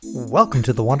Welcome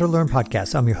to the Want to Learn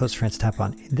podcast. I'm your host, France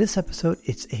Tapon. In this episode,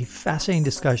 it's a fascinating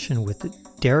discussion with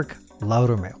Derek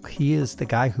Loudermilk. He is the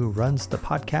guy who runs the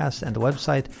podcast and the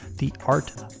website, The Art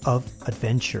of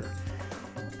Adventure.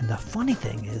 And the funny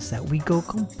thing is that we go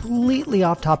completely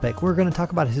off topic. We're going to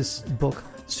talk about his book,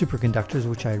 Superconductors,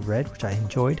 which I read, which I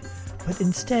enjoyed. But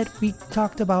instead, we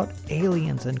talked about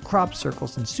aliens and crop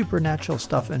circles and supernatural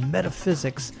stuff and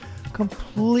metaphysics.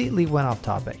 Completely went off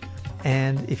topic.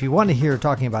 And if you want to hear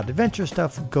talking about adventure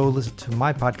stuff, go listen to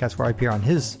my podcast where I appear on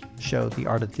his show, The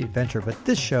Art of the Adventure. But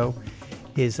this show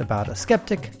is about a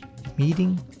skeptic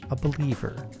meeting a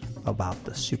believer about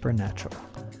the supernatural.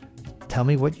 Tell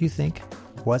me what you think.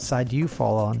 What side do you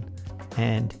fall on?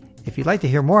 And if you'd like to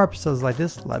hear more episodes like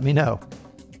this, let me know.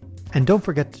 And don't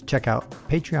forget to check out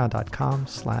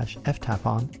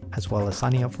patreon.com/ftapon, as well as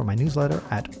signing up for my newsletter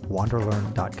at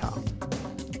wanderlearn.com.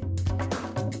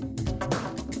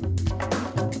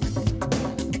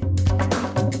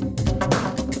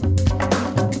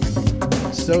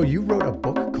 So you wrote a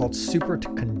book called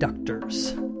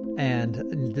Superconductors, and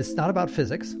it's not about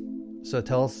physics. So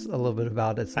tell us a little bit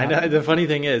about it. I know, the funny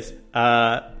thing is, it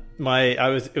was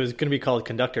going to be called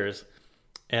Conductors,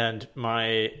 and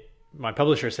my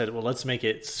publisher said, "Well, let's make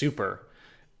it super,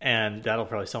 and that'll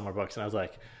probably sell more books." And I was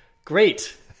like,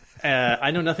 "Great!"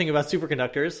 I know nothing about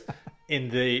superconductors. In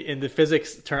the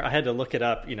physics term, I had to look it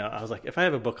up. I was like, if I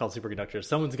have a book called Superconductors,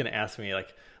 someone's going to ask me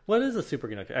like, "What is a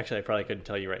superconductor?" Actually, I probably couldn't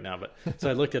tell you right now, but so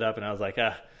I looked it up and I was like,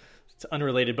 it's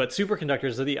unrelated. But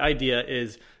superconductors. So the idea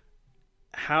is,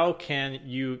 how can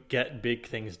you get big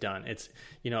things done? It's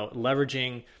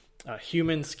leveraging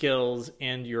human skills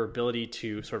and your ability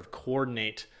to sort of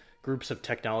coordinate groups of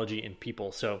technology and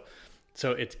people. So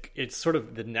it's sort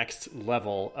of the next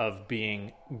level of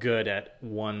being good at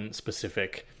one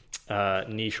specific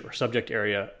niche or subject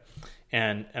area,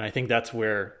 and I think that's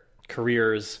where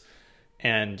careers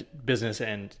and business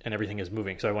and everything is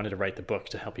moving. So I wanted to write the book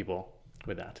to help people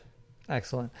with that.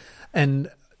 Excellent. And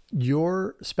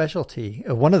your specialty,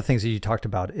 one of the things that you talked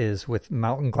about is with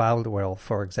Malcolm Gladwell,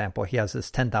 for example. He has this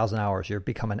 10,000 hours. You've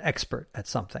become an expert at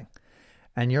something,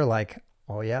 and you're like,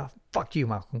 "Oh yeah, fuck you,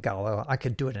 Malcolm Gladwell. I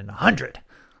could do it in 100."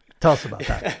 Tell us about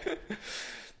that.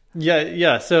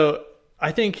 Yeah. So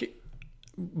I think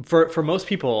for most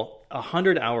people,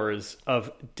 100 hours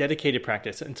of dedicated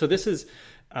practice. And so this is,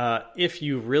 if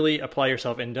you really apply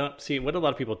yourself and don't see what a lot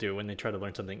of people do when they try to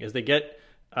learn something is they get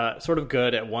sort of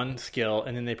good at one skill,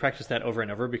 and then they practice that over and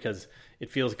over because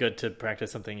it feels good to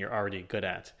practice something you're already good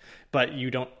at, but you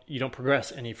don't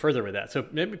progress any further with that. So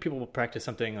maybe people will practice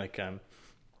something like, and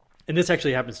this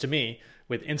actually happens to me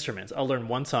with instruments. I'll learn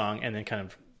one song and then kind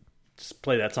of just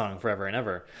play that song forever and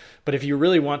ever. But if you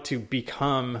really want to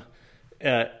become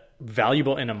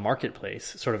valuable in a marketplace,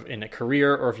 sort of in a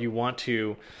career, or if you want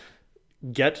to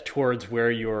get towards where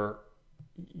you're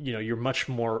much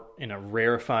more in a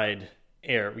rarefied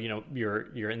air,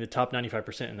 you're in the top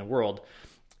 95% in the world,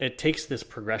 it takes this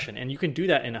progression. And you can do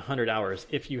that in 100 hours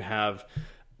if you have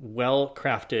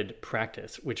well-crafted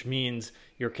practice, which means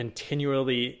you're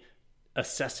continually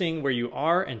assessing where you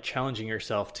are and challenging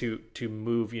yourself to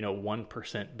move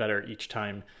 1% better each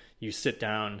time you sit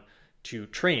down to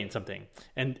train something.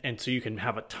 And so you can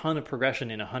have a ton of progression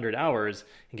in 100 hours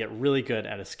and get really good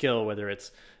at a skill, whether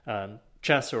it's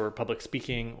chess or public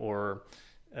speaking or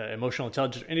emotional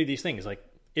intelligence, or any of these things. Like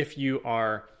if you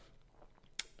are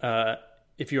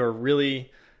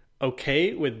really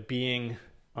okay with being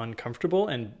uncomfortable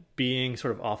and being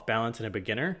sort of off balance and a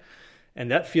beginner, and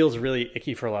that feels really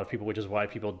icky for a lot of people, which is why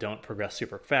people don't progress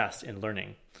super fast in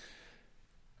learning.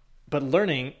 But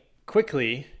learning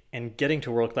quickly and getting to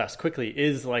world class quickly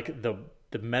is like the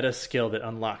meta skill that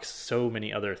unlocks so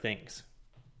many other things.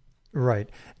 Right.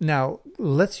 Now,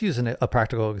 let's use a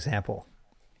practical example.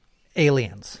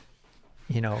 Aliens,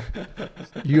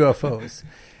 UFOs.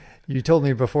 You told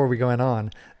me before we went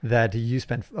on that you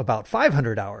spent about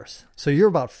 500 hours. So you're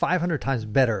about 500 times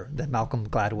better than Malcolm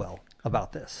Gladwell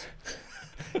about this.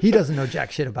 He doesn't know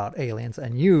jack shit about aliens,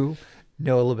 and you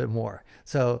know a little bit more.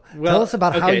 So tell us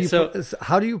about how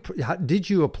did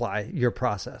you apply your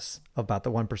process about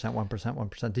the 1%, 1%,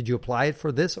 1%? Did you apply it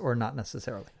for this or not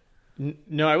necessarily?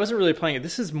 No, I wasn't really applying it.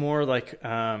 This is more like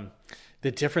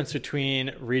the difference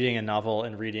between reading a novel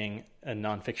and reading a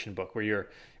nonfiction book,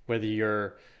 whether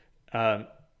you're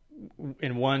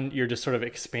in one, you're just sort of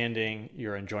expanding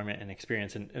your enjoyment and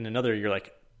experience, and in another, you're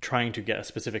like trying to get a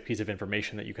specific piece of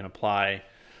information that you can apply.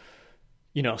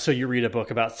 So you read a book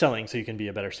about selling so you can be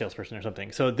a better salesperson or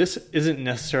something. So this isn't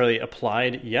necessarily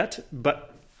applied yet,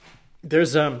 but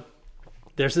there's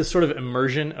this sort of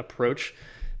immersion approach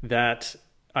that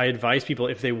I advise people,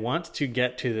 if they want to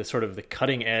get to the sort of the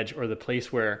cutting edge or the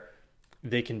place where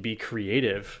they can be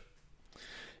creative,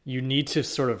 you need to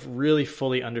sort of really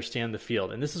fully understand the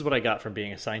field. And this is what I got from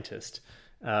being a scientist,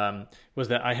 was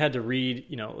that I had to read,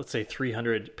 let's say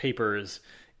 300 papers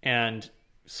and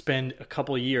spend a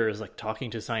couple of years like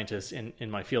talking to scientists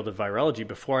in my field of virology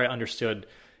before I understood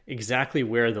exactly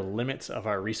where the limits of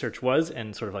our research was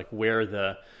and sort of like where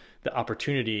the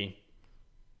opportunity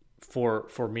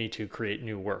for me to create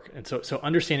new work. And so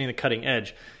understanding the cutting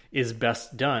edge is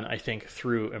best done, I think,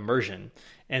 through immersion.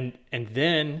 And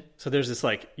then, so there's this,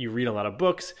 like, you read a lot of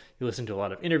books, you listen to a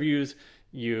lot of interviews,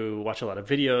 you watch a lot of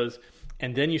videos,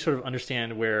 and then you sort of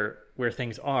understand where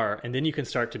things are. And then you can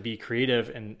start to be creative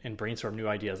and brainstorm new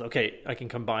ideas. Okay, I can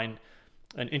combine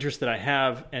an interest that I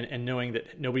have and knowing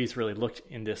that nobody's really looked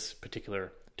in this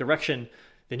particular direction,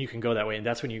 then you can go that way. And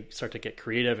that's when you start to get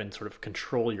creative and sort of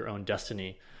control your own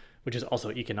destiny, which is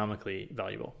also economically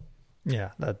valuable.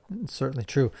 Yeah, that's certainly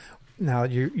true. Now,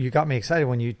 you got me excited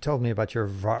when you told me about your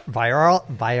virology,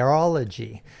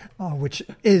 which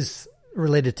is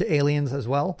related to aliens as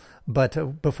well.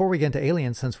 But before we get into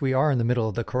aliens, since we are in the middle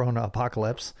of the corona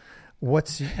apocalypse,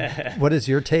 what is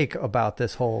your take about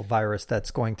this whole virus that's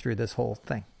going through this whole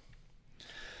thing?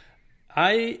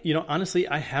 Honestly,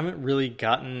 I haven't really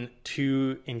gotten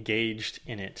too engaged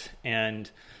in it. And,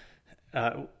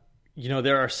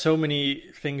 there are so many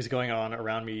things going on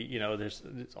around me. There's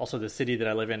also the city that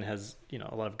I live in has,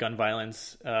 a lot of gun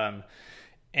violence.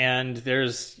 And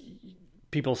there's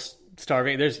people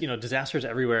starving. There's, disasters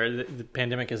everywhere. The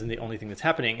pandemic isn't the only thing that's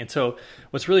happening. And so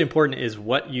what's really important is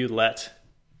what you let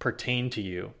pertain to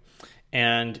you.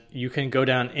 And you can go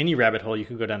down any rabbit hole. You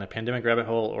can go down a pandemic rabbit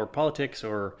hole or politics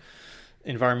or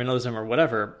environmentalism or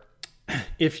whatever,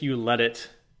 if you let it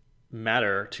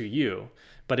matter to you.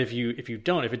 But if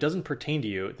it doesn't pertain to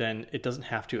you, then it doesn't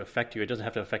have to affect you. It doesn't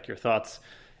have to affect your thoughts,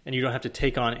 and you don't have to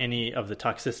take on any of the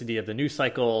toxicity of the news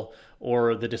cycle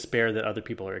or the despair that other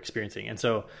people are experiencing. And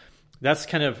so that's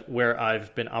kind of where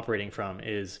I've been operating from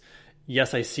is,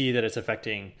 yes, I see that it's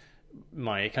affecting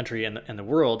my country and the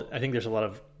world. I think there's a lot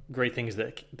of great things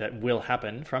that will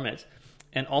happen from it.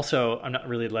 And also, I'm not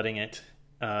really letting it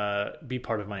be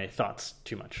part of my thoughts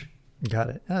too much. Got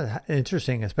it.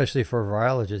 Interesting, especially for a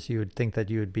virologist. You would think that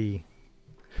you would be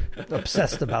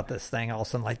obsessed about this thing. All of a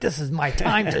sudden, like, this is my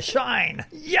time to shine.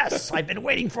 Yes, I've been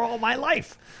waiting for all my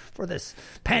life for this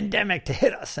pandemic to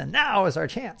hit us, and now is our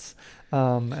chance.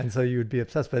 And so you would be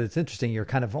obsessed. But it's interesting. You're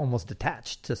kind of almost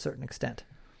detached to a certain extent.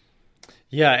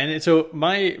 Yeah, and so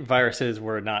my viruses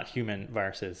were not human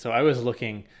viruses. So I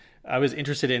was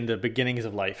interested in the beginnings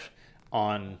of life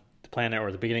on the planet,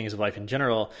 or the beginnings of life in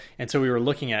general. And so we were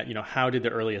looking at, how did the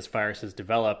earliest viruses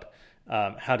develop?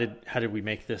 How did we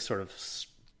make this sort of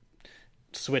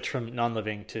switch from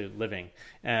non-living to living?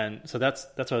 And so that's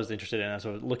what I was interested in. So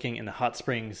I was looking in the hot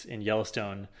springs in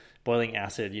Yellowstone, boiling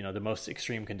acid, the most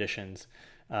extreme conditions.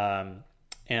 And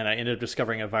I ended up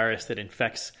discovering a virus that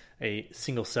infects a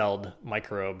single-celled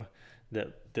microbe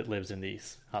that lives in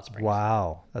these hot springs.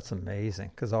 Wow, that's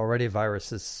amazing. Because already a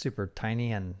virus is super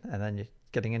tiny, and then you're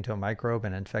getting into a microbe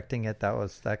and infecting it.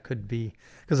 That could be,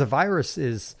 because a virus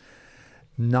is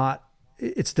not.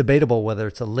 It's debatable whether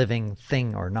it's a living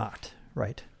thing or not,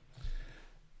 right?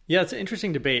 Yeah, it's an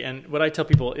interesting debate, and what I tell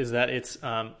people is that it's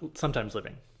sometimes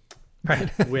living, right?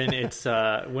 when it's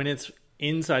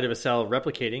inside of a cell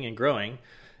replicating and growing,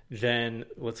 then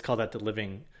let's call that the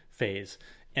living phase.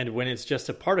 And when it's just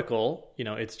a particle,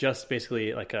 it's just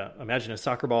basically like imagine a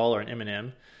soccer ball or an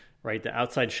M&M, right? The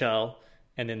outside shell,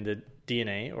 and then the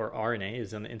DNA or RNA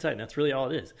is on the inside, and that's really all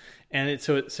it is. And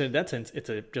so in that sense, it's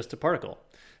just a particle,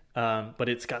 but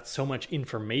it's got so much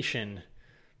information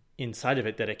inside of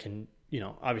it that it can,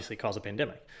 obviously cause a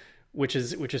pandemic, which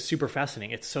is super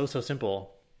fascinating. It's so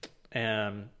simple.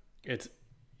 It's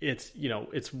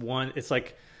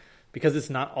like, because it's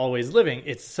not always living,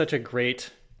 it's such a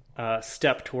great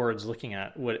step towards looking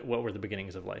at what were the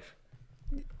beginnings of life.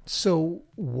 So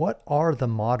what are the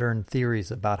modern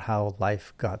theories about how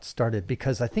life got started?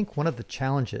 Because I think one of the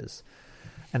challenges,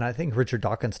 and I think Richard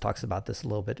Dawkins talks about this a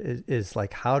little bit, is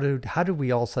like, how do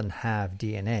we all of a sudden have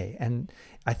DNA? And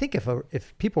I think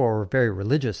if people are very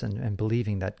religious and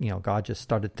believing that, God just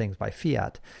started things by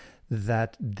fiat,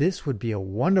 that this would be a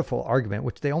wonderful argument,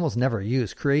 which they almost never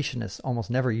use. Creationists almost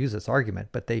never use this argument,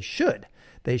 but they should.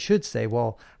 They should say,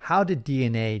 well, how did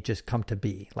DNA just come to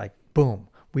be? Like, boom,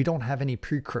 we don't have any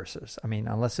precursors. I mean,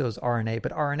 unless it was RNA,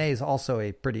 but RNA is also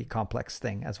a pretty complex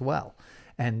thing as well.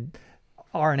 And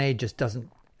RNA just doesn't,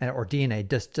 or DNA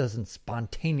just doesn't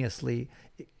spontaneously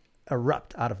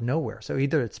erupt out of nowhere. So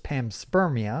either it's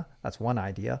panspermia, that's one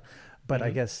idea, but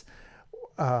I guess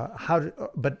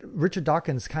but Richard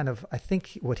Dawkins kind of, I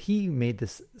think what he made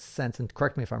this sense, and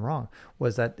correct me if I'm wrong,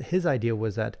 was that his idea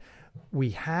was that we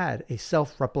had a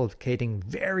self-replicating,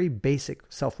 very basic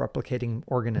self-replicating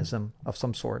organism of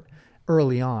some sort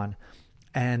early on,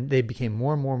 and they became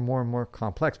more and more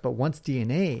complex. But once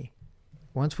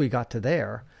we got to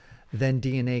there, then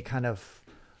DNA kind of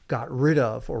got rid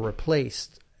of or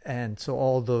replaced, and so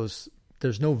all those,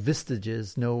 there's no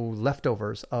vestiges, no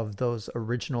leftovers of those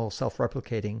original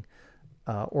self-replicating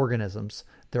organisms.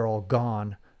 They're all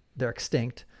gone. They're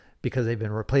extinct because they've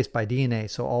been replaced by DNA.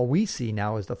 So all we see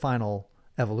now is the final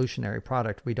evolutionary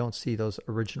product. We don't see those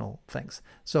original things.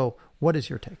 So what is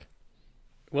your take?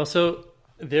 Well, so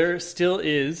there still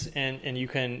is, and you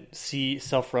can see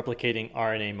self-replicating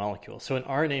RNA molecules. So an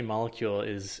RNA molecule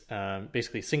is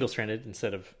basically single-stranded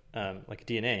instead of like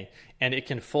DNA, and it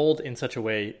can fold in such a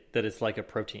way that it's like a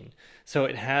protein. So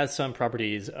it has some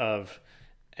properties of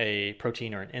a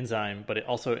protein or an enzyme, but it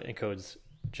also encodes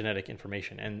genetic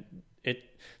information. And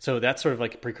so that's sort of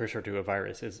like a precursor to a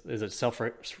virus, is a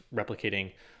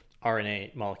self-replicating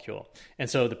RNA molecule. And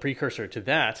so the precursor to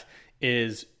that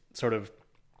is sort of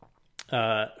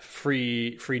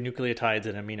free nucleotides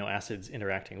and amino acids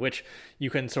interacting, which you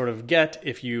can sort of get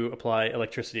if you apply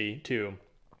electricity to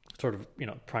sort of,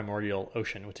 primordial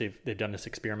ocean, which they've done this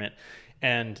experiment.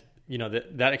 And,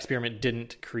 that experiment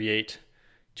didn't create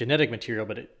genetic material,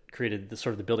 but it created the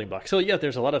sort of the building block. So yeah,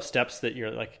 there's a lot of steps that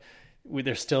you're like,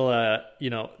 there's still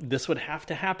this would have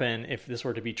to happen if this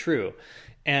were to be true.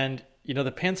 And,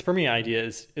 the panspermia idea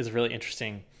is really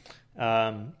interesting,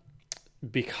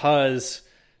 because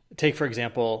take, for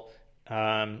example,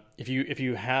 if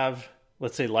you have,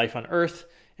 let's say, life on Earth,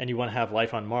 and you want to have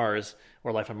life on Mars,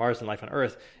 or life on Mars and life on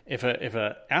Earth, if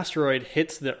a asteroid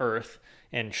hits the Earth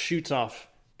and shoots off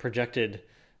projected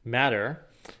matter,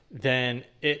 then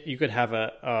you could have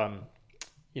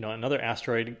another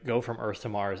asteroid go from Earth to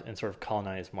Mars and sort of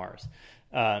colonize Mars.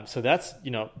 So that's,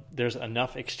 there's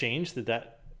enough exchange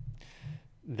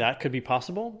that could be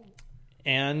possible.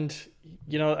 And,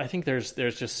 I think there's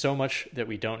just so much that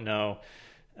we don't know.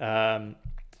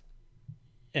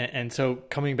 And so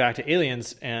coming back to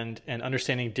aliens and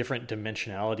understanding different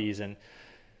dimensionalities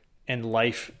and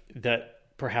life that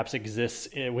perhaps exists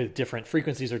with different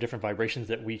frequencies or different vibrations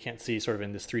that we can't see sort of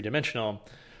in this three-dimensional,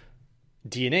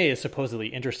 DNA is supposedly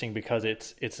interesting because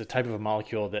it's a type of a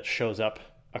molecule that shows up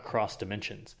across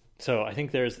dimensions. So I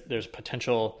think there's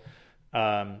potential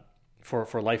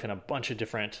for life in a bunch of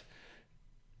different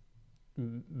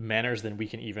manners than we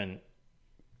can even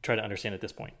try to understand at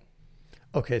this point.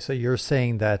 Okay, so you're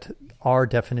saying that our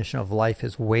definition of life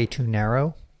is way too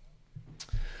narrow?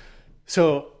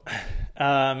 So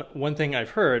one thing I've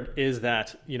heard is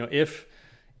that, if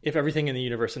everything in the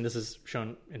universe, and this is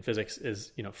shown in physics,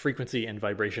 is, frequency and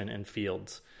vibration and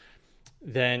fields,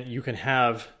 then you can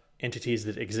have entities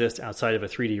that exist outside of a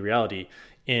 3D reality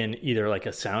in either like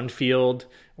a sound field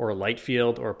or a light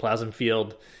field or a plasma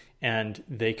field, and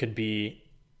they could be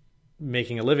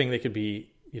making a living. They could be,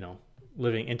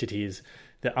 living entities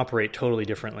that operate totally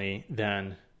differently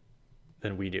than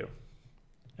we do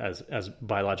as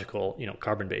biological,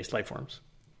 carbon-based life forms.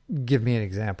 Give me an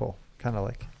example, kind of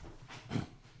like.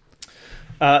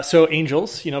 So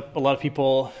angels, a lot of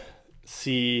people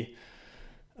see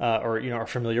or are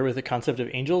familiar with the concept of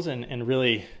angels, and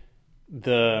really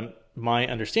my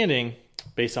understanding,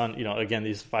 based on again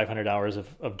these 500 hours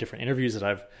of different interviews that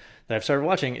I've started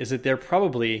watching, is that they're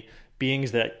probably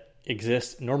beings that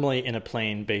exist normally in a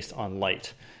plane based on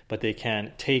light, but they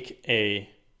can take a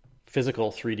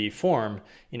physical 3D form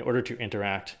in order to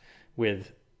interact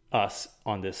with us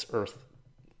on this Earth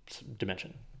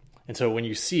dimension. And so when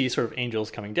you see sort of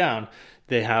angels coming down,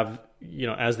 they have,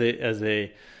 as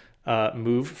they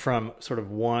move from sort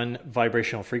of one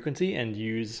vibrational frequency and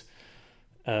use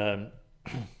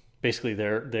basically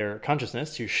their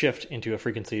consciousness to shift into a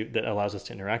frequency that allows us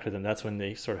to interact with them, that's when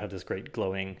they sort of have this great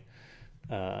glowing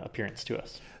appearance to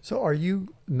us. So are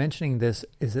you mentioning this,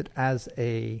 is it as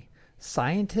a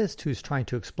scientist who's trying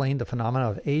to explain the phenomena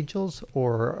of angels,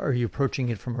 or are you approaching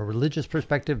it from a religious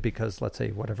perspective because, let's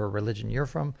say, whatever religion you're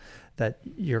from, that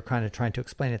you're kind of trying to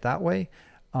explain it that way?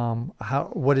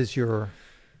 What is your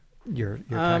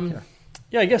tack here?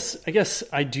 Yeah, I guess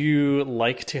I do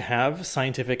like to have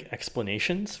scientific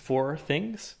explanations for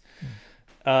things.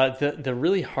 The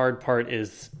really hard part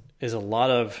is a lot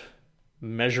of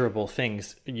measurable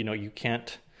things. You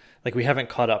can't, like, we haven't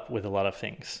caught up with a lot of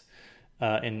things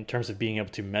in terms of being able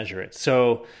to measure it.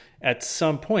 So at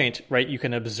some point, right, you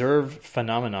can observe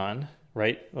phenomenon,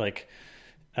 right? Like,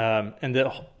 so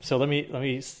let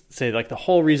me say, like, the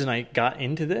whole reason I got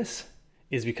into this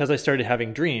is because I started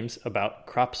having dreams about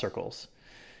crop circles.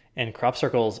 And crop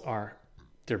circles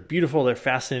they're beautiful, they're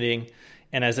fascinating.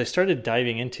 And as I started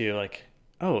diving into like,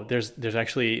 oh, there's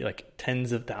actually like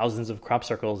tens of thousands of crop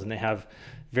circles, and they have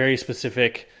very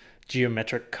specific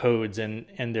geometric codes, and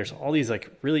there's all these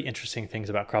like really interesting things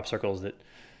about crop circles that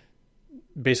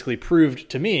basically proved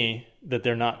to me that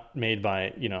they're not made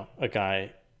by, a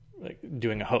guy like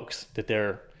doing a hoax, that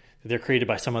they're created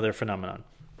by some other phenomenon.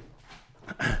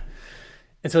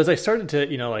 And so as I started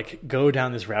to, like go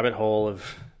down this rabbit hole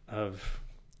of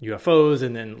UFOs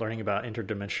and then learning about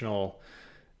interdimensional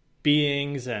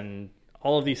beings and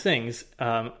all of these things,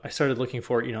 I started looking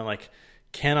for, like,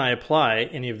 can I apply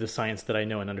any of the science that I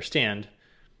know and understand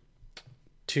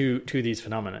to these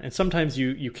phenomena? And sometimes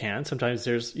you can. Sometimes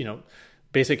there's,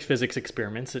 basic physics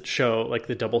experiments that show, like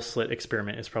the double slit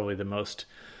experiment is probably the most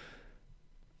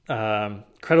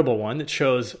credible one, that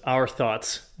shows our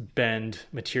thoughts bend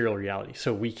material reality.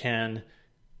 So we can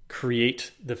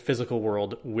create the physical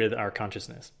world with our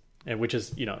consciousness, and which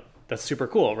is, that's super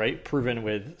cool, right? Proven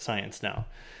with science now.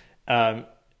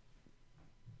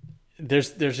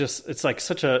 There's just, it's like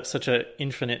such a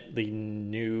infinitely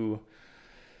new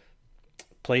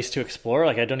place to explore.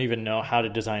 Like, I don't even know how to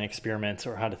design experiments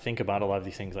or how to think about a lot of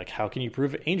these things. Like, how can you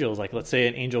prove angels? Like, let's say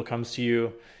an angel comes to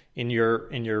you in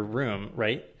your room,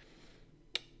 right?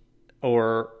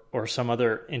 Or some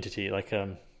other entity, like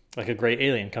a gray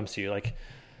alien comes to you. Like,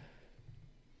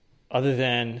 other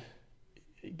than,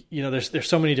 there's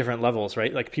so many different levels,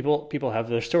 right? Like people have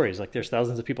their stories. Like, there's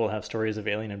thousands of people that have stories of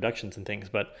alien abductions and things,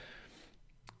 but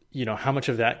how much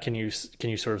of that can you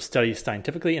sort of study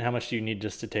scientifically, and how much do you need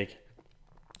just to take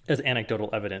as anecdotal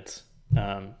evidence?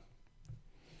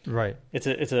 Right. It's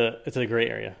a gray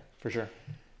area for sure.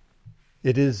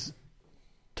 It is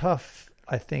tough,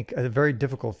 I think, a very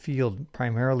difficult field,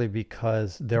 primarily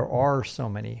because there are so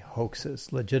many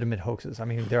hoaxes, legitimate hoaxes. I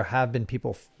mean, there have been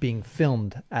people being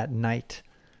filmed at night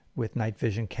with night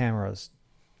vision cameras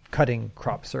cutting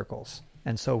crop circles.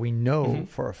 And so we know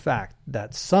for a fact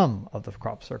that some of the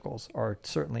crop circles are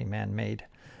certainly man-made.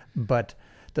 But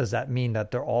does that mean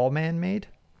that they're all man-made?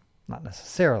 Not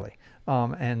necessarily.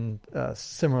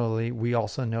 Similarly, we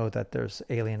also know that there's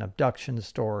alien abduction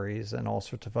stories and all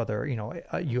sorts of other,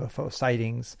 UFO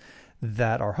sightings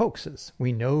that are hoaxes.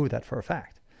 We know that for a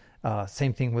fact.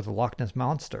 Same thing with the Loch Ness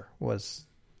Monster was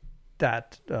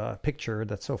that picture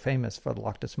that's so famous for the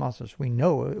Loch Ness Monsters. We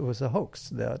know it was a hoax.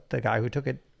 The guy who took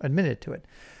it admitted to it.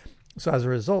 So as a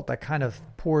result, that kind of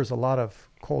pours a lot of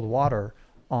cold water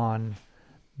on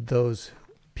those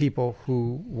people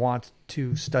who want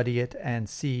to study it and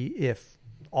see if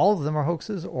all of them are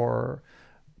hoaxes or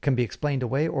can be explained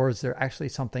away, or is there actually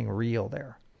something real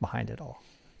there behind it all?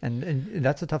 And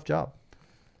that's a tough job.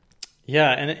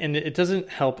 Yeah, and it doesn't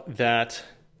help that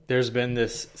there's been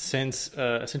this since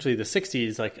essentially the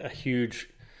 60s, like a huge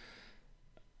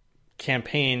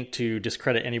campaign to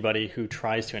discredit anybody who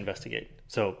tries to investigate.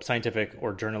 So scientific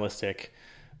or journalistic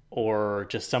or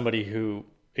just somebody who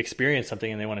experienced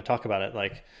something and they want to talk about it.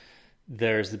 Like,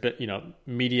 there's the bit,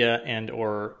 media and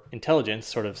or intelligence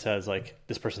sort of says like,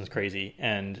 this person's crazy,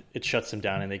 and it shuts them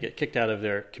down and they get kicked out of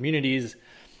their communities.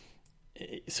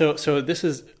 So this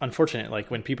is unfortunate. Like,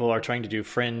 when people are trying to do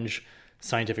fringe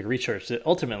scientific research that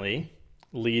ultimately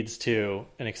leads to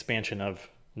an expansion of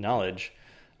knowledge,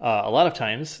 a lot of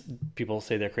times people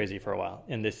say they're crazy for a while.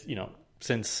 And this,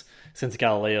 since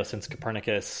Galileo, since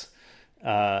Copernicus,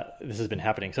 this has been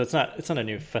happening. So it's not a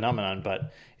new phenomenon,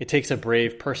 but it takes a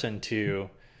brave person to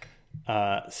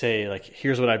say like,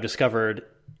 here's what I've discovered,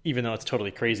 even though it's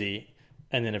totally crazy.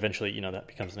 And then eventually, that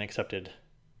becomes an accepted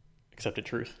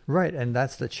truth. Right. And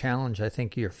that's the challenge I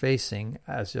think you're facing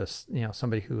as just,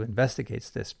 somebody who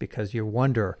investigates this, because you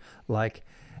wonder, like,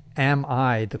 am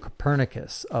I the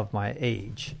Copernicus of my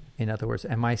age? In other words,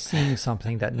 am I seeing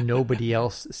something that nobody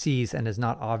else sees and is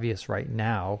not obvious right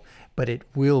now, but it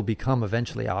will become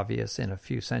eventually obvious in a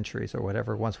few centuries or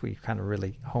whatever, once we kind of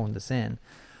really hone this in?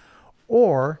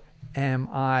 Or am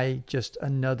I just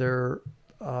another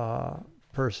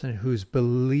person who's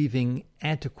believing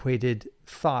antiquated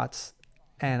thoughts,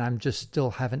 and I'm just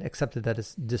still haven't accepted that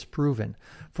it's disproven?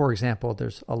 For example,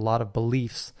 there's a lot of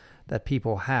beliefs that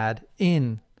people had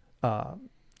in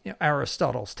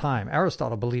Aristotle's time.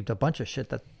 Aristotle believed a bunch of shit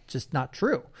that's just not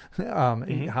true.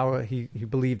 How he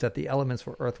believed that the elements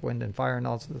were earth, wind, and fire, and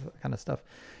all this kind of stuff.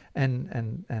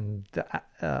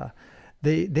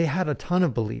 They had a ton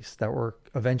of beliefs that were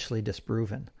eventually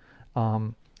disproven.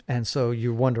 And so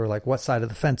you wonder, like, what side of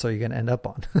the fence are you going to end up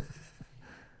on?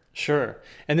 Sure.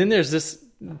 And then there's this,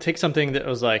 take something that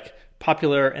was like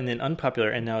popular and then unpopular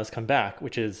and now has come back,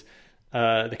 which is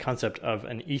the concept of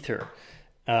an ether.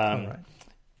 Right.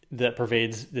 that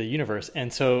pervades the universe.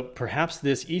 And so perhaps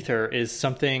this ether is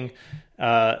something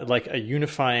like a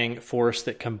unifying force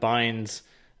that combines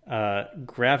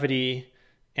gravity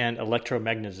and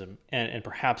electromagnetism. And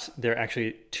perhaps they're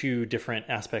actually two different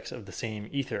aspects of the same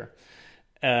ether.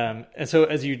 And so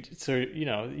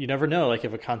you never know, like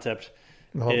if a concept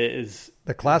is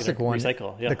the classic one.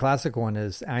 Recycle. Yeah. The classic one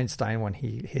is Einstein when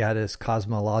he had his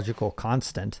cosmological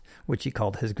constant, which he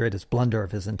called his greatest blunder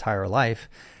of his entire life.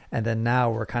 And then now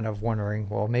we're kind of wondering,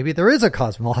 well, maybe there is a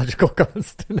cosmological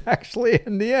constant actually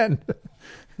in the end.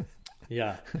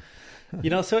 Yeah.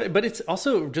 But it's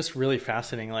also just really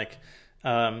fascinating. Like,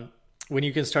 when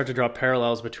you can start to draw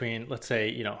parallels between, let's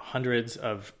say, hundreds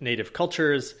of native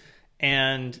cultures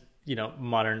and,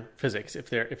 modern physics, if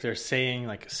they're saying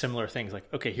like similar things, like,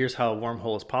 okay, here's how a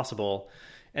wormhole is possible.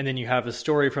 And then you have a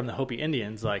story from the Hopi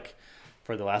Indians, like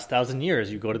for the last 1,000 years,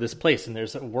 you go to this place and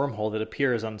there's a wormhole that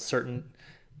appears on certain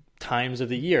times of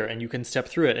the year and you can step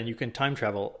through it and you can time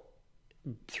travel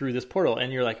through this portal.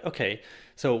 And you're like, okay,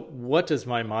 so what does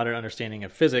my modern understanding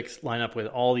of physics line up with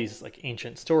all these like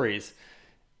ancient stories?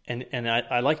 And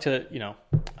I like to,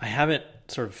 I haven't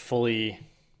sort of fully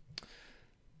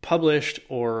published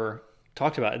or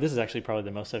talked about it. This is actually probably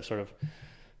the most I've sort of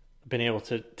been able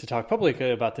to talk publicly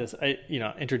about this. I,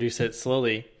 introduce it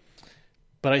slowly,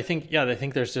 but I think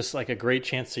there's just like a great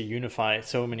chance to unify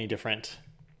so many different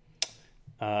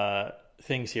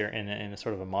things here in a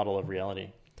sort of a model of reality.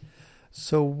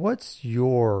 So what's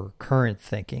your current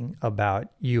thinking about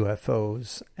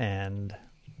UFOs and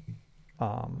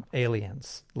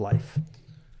aliens life?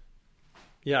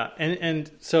 Yeah. And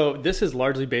so this is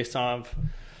largely based off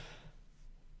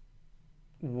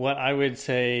what I would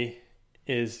say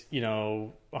is,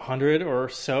 100 or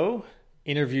so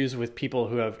interviews with people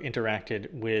who have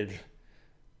interacted with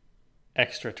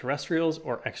extraterrestrials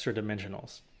or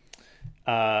extra-dimensionals.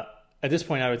 At this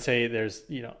point, I would say there's,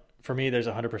 for me, there's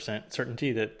 100%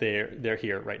 certainty that they're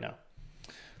here right now.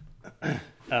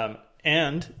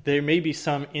 And there may be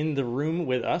some in the room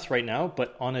with us right now,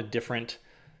 but on a different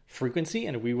frequency,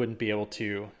 and we wouldn't be able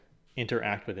to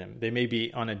interact with them. They may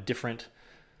be on a different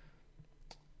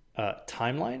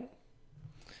timeline.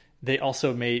 They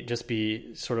also may just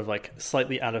be sort of like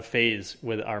slightly out of phase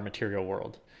with our material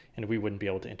world, and we wouldn't be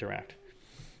able to interact.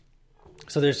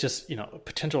 So there's just,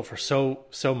 potential for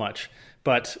so much.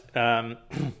 But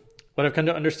what I've come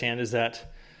to understand is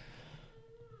that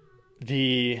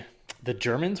the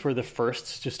Germans were the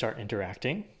first to start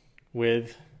interacting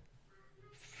with,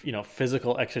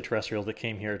 physical extraterrestrials that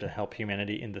came here to help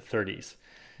humanity in the 30s.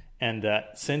 And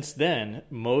that since then,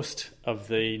 most of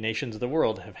the nations of the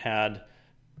world have had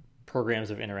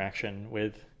programs of interaction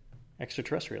with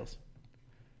extraterrestrials.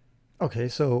 Okay,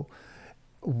 so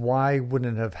why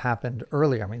wouldn't it have happened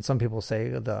earlier? I mean, some people say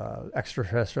the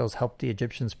extraterrestrials helped the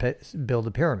Egyptians build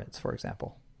the pyramids, for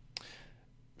example.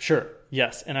 Sure.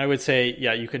 Yes. And I would say,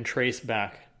 yeah, you can trace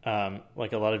back,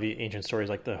 like a lot of the ancient stories,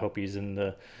 like the Hopis and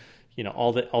the,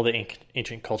 all the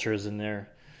ancient cultures in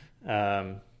there.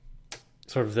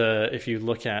 Sort of if you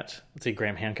look at, let's say,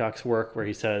 Graham Hancock's work, where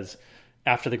he says,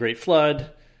 after the Great Flood,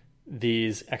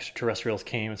 these extraterrestrials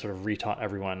came and sort of retaught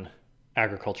everyone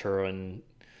agriculture and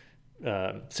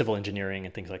civil engineering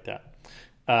and things like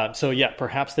that. So yeah,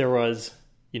 perhaps there was,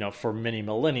 for many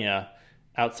millennia,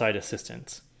 outside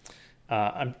assistance.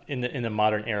 I'm in the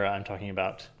modern era, I'm talking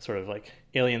about sort of like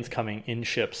aliens coming in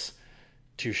ships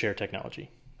to share technology.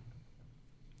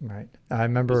 Right. I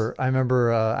remember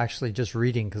actually just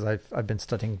reading, because I've been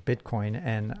studying Bitcoin,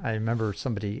 and I remember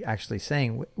somebody actually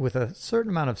saying with a certain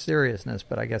amount of seriousness,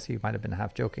 but I guess he might have been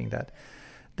half joking, that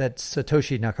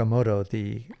Satoshi Nakamoto,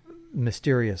 the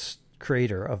mysterious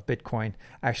creator of Bitcoin,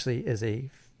 actually is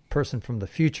a person from the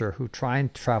future who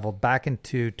traveled back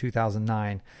into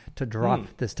 2009 to drop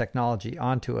this technology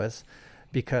onto us,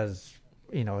 because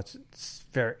it's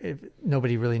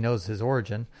nobody really knows his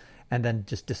origin, and then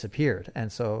just disappeared.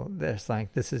 And so there's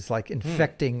like, this is like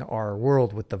infecting our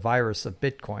world with the virus of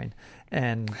Bitcoin,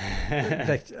 and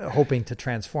hoping to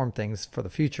transform things for the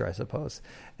future, I suppose.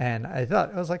 And I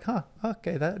was like,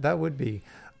 okay, that would be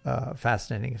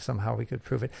fascinating if somehow we could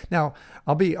prove it. Now,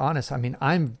 I'll be honest. I mean,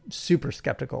 I'm super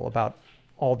skeptical about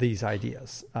all these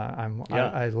ideas.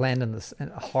 I land in this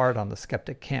hard on the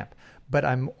skeptic camp, but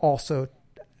I'm also,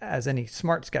 as any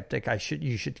smart skeptic,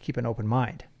 you should keep an open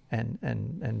mind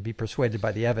and be persuaded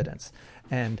by the evidence.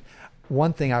 And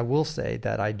one thing I will say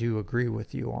that I do agree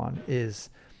with you on is,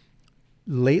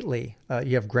 lately,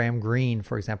 you have Graham Greene,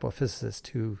 for example, a physicist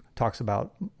who talks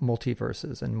about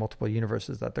multiverses and multiple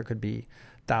universes, that there could be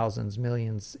thousands,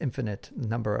 millions, infinite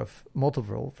number of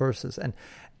multiple verses and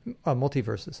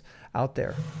multiverses out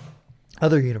there.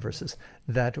 other universes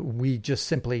that we just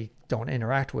simply don't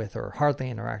interact with or hardly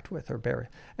interact with or bury.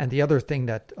 And the other thing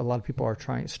that a lot of people are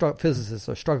physicists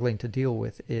are struggling to deal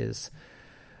with is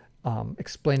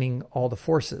explaining all the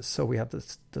forces. So we have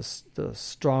the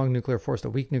strong nuclear force, the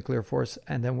weak nuclear force,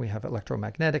 and then we have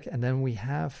electromagnetic, and then we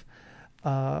have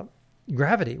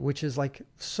gravity, which is like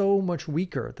so much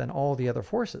weaker than all the other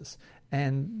forces.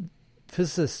 And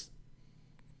physicists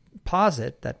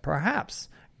posit that perhaps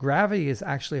gravity is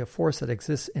actually a force that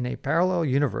exists in a parallel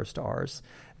universe to ours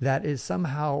that is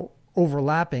somehow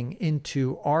overlapping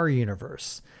into our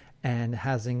universe and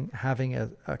having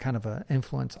a kind of an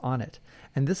influence on it.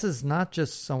 And this is not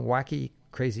just some wacky,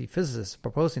 crazy physicist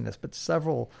proposing this, but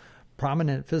several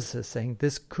prominent physicists saying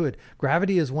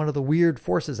gravity is one of the weird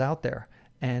forces out there.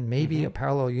 And maybe a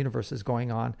parallel universe is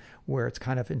going on where it's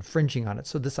kind of infringing on it.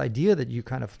 So this idea that you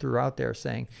kind of threw out there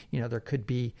saying, there could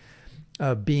be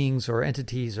beings or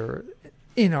entities or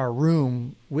in our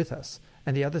room with us.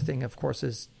 And the other thing, of course,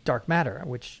 is dark matter,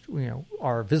 which,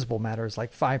 our visible matter is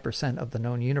like 5% of the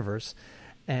known universe.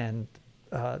 And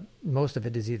most of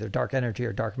it is either dark energy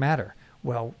or dark matter.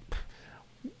 Well,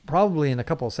 probably in a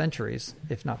couple of centuries,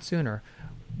 if not sooner,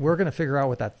 we're going to figure out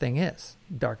what that thing is,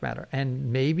 dark matter.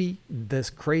 And maybe this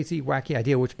crazy, wacky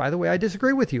idea, which, by the way, I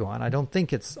disagree with you on. I don't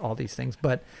think it's all these things,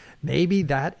 but maybe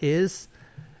that is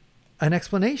an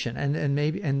explanation, and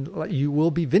maybe you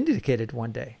will be vindicated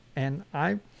one day. And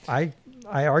I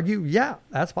argue, yeah,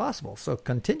 that's possible. So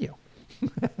continue.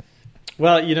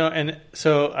 Well, and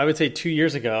so I would say 2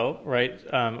 years ago, right,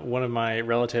 one of my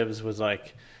relatives was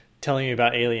like telling me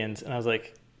about aliens, and I was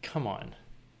like, come on,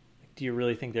 do you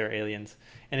really think they're aliens?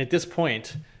 And at this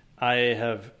point, I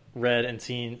have read and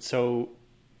seen so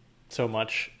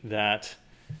much that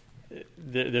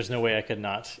there's no way I could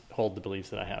not hold the beliefs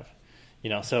that I have.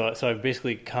 So I've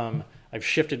basically I've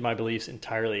shifted my beliefs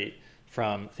entirely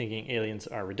from thinking aliens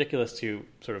are ridiculous to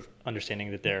sort of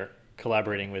understanding that they're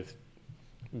collaborating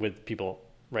with people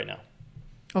right now.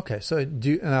 Okay, so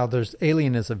there's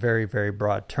alien is a very, very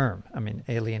broad term. I mean,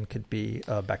 alien could be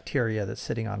a bacteria that's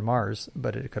sitting on Mars,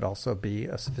 but it could also be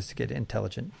a sophisticated,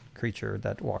 intelligent creature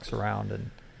that walks around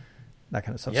and that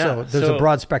kind of stuff. Yeah, so there's a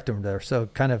broad spectrum there. So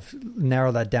kind of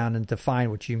narrow that down and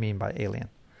define what you mean by alien.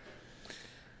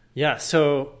 Yeah,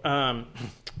 so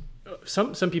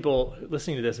some people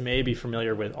listening to this may be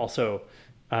familiar with also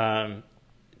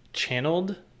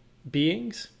channeled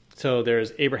beings. So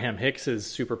there's Abraham Hicks is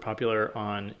super popular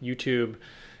on YouTube.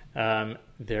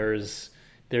 There's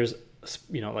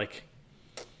like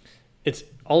it's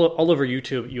all over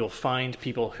YouTube. You'll find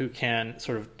people who can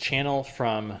sort of channel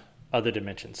from other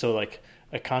dimensions. So like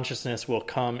a consciousness will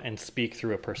come and speak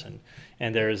through a person,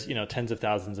 and there's tens of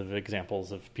thousands of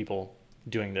examples of people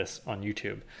doing this on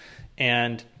YouTube.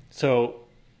 And so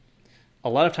a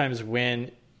lot of times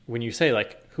when you say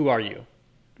like, who are you?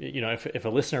 If a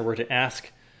listener were to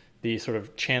ask the sort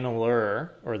of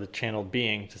channeler or the channeled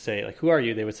being to say like, who are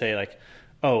you? They would say like,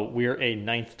 oh, we're a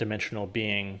 9th dimensional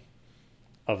being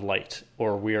of light,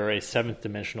 or we are a 7th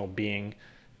dimensional being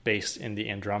based in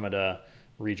the Andromeda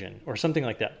region, or something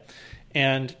like that.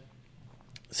 And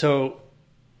so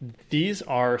these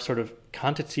are sort of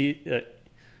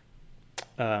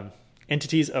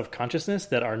entities of consciousness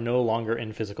that are no longer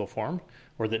in physical form,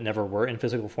 or that never were in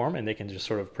physical form, and they can just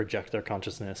sort of project their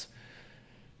consciousness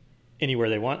anywhere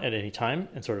they want at any time,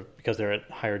 and sort of because they're at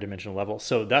higher dimensional levels.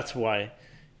 So that's why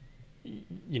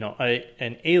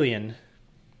an alien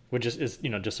is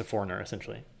just a foreigner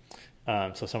essentially,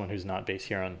 so someone who's not based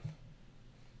here on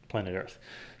planet Earth.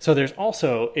 So there's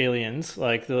also aliens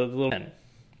like the little men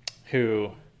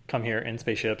who come here in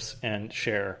spaceships and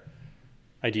share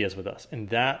ideas with us, and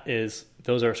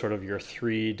those are sort of your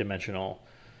 3-dimensional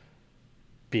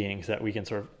beings that we can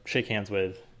sort of shake hands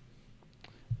with,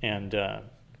 and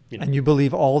And you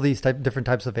believe all these different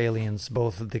types of aliens,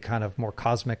 both the kind of more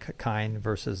cosmic kind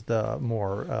versus the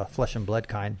more flesh and blood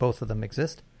kind, both of them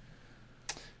exist?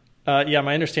 Yeah,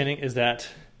 my understanding is that,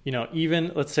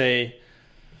 even, let's say,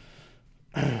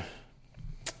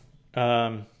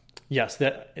 yes,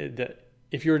 that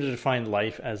if you were to define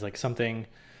life as like something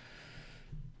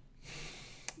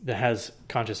that has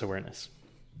conscious awareness,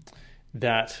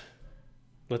 that,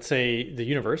 let's say, the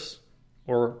universe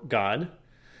or God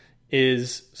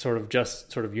is sort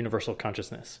of universal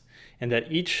consciousness, and that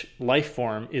each life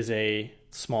form is a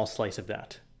small slice of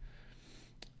that.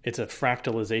 It's a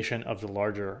fractalization of the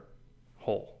larger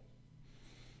whole.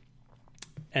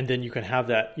 And then you can have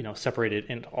that, separated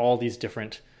into all these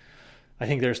different, I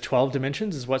think there's 12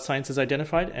 dimensions is what science has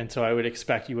identified. And so I would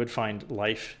expect you would find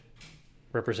life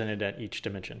represented at each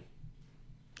dimension.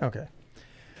 Okay.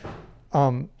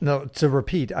 No, to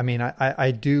repeat, I mean,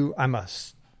 I'm a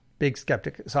big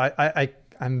skeptic. So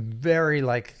I'm very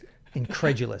like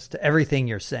incredulous to everything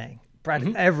you're saying,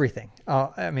 Brad, everything.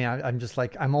 I mean, I'm just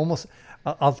like,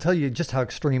 I'll tell you just how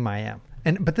extreme I am.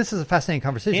 But this is a fascinating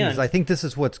conversation because I think this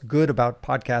is what's good about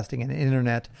podcasting and the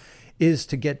internet is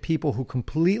to get people who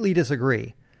completely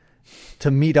disagree to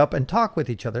meet up and talk with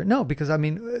each other. No, because I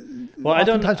mean, well, I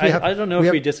don't know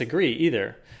if we disagree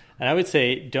either. And I would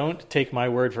say, don't take my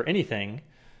word for anything,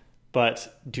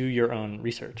 but do your own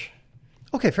research.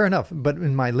 Okay, fair enough. But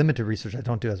in my limited research, I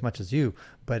don't do as much as you.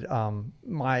 But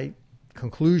my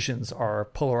conclusions are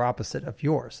polar opposite of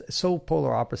yours. So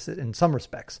polar opposite in some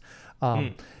respects.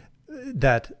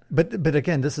 But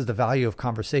again, this is the value of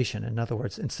conversation. In other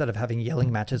words, instead of having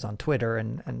yelling matches on Twitter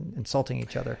and insulting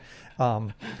each other,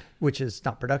 which is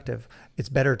not productive, it's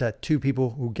better that two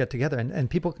people who get together and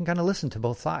people can kind of listen to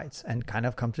both sides and kind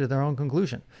of come to their own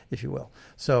conclusion, if you will.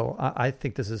 So I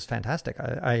think this is fantastic.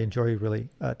 I enjoy really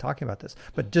talking about this.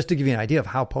 But just to give you an idea of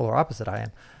how polar opposite I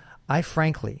am, I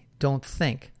frankly don't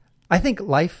think. I think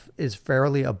life is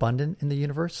fairly abundant in the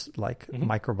universe, like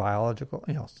microbiological,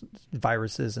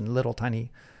 viruses and little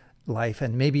tiny life.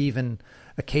 And maybe even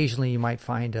occasionally you might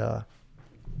find a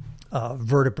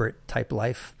vertebrate type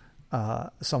life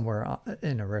somewhere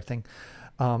in a rare thing.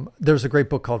 There's a great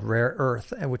book called Rare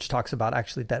Earth, which talks about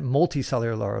actually that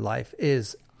multicellular life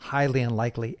is highly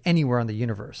unlikely anywhere in the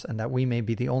universe, and that we may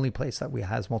be the only place that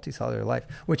has multicellular life,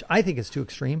 which I think is too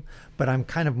extreme, but I'm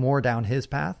kind of more down his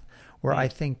path. Where I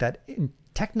think that in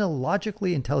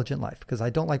technologically intelligent life, because I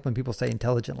don't like when people say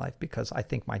intelligent life, because I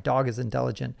think my dog is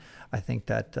intelligent. I think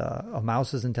that a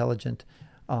mouse is intelligent.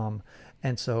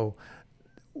 And so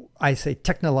I say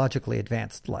technologically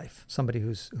advanced life, somebody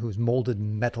who's molded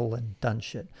metal and done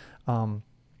shit.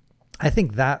 I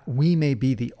think that we may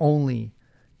be the only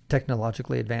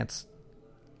technologically advanced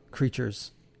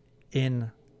creatures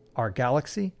in our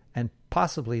galaxy and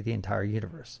possibly the entire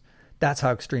universe. That's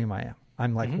how extreme I am.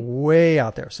 I'm like way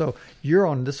out there. So you're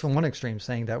on this one extreme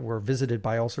saying that we're visited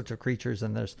by all sorts of creatures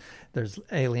and there's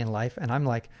alien life. And I'm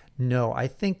like, no, I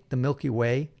think the Milky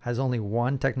Way has only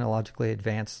one technologically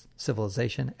advanced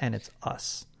civilization, and it's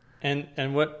us.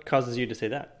 And what causes you to say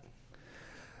that?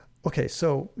 Okay,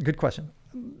 so good question.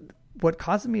 What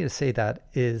causes me to say that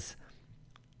is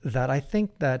that I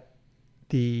think that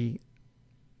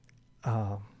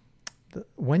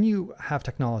when you have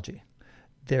technology,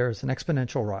 there's an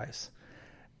exponential rise.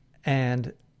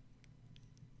 And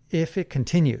if it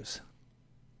continues,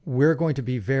 we're going to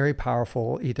be very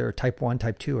powerful, either type 1,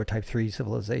 type 2, or type 3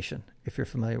 civilization, if you're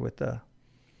familiar with the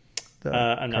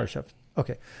Kardashev.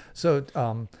 Okay. So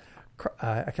I'm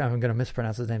going to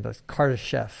mispronounce his name, but it's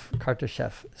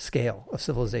Kardashev scale of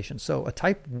civilization. So a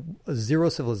type 0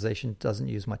 civilization doesn't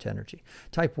use much energy.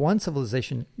 Type 1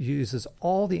 civilization uses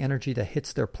all the energy that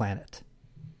hits their planet.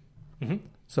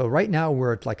 So right now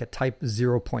we're at like a type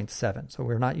 0.7. So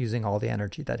we're not using all the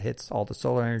energy that hits all the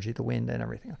solar energy, the wind, and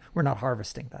everything. We're not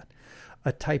harvesting that.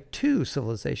 A type 2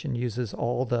 civilization uses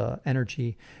all the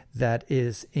energy that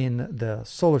is in the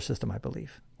solar system, I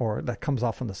believe, or that comes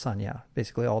off from the sun. Yeah,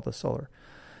 basically all the solar.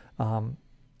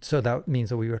 So that means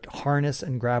that we would harness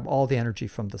and grab all the energy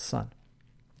from the sun.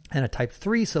 And a type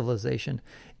 3 civilization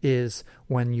is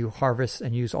when you harvest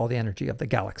and use all the energy of the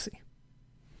galaxy.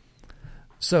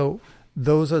 So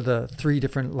those are the three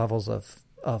different levels of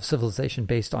civilization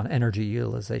based on energy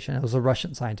utilization. It was a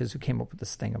Russian scientist who came up with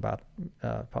this thing about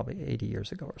probably 80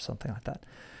 years ago or something like that.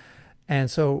 And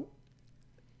so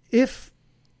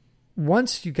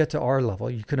once you get to our level,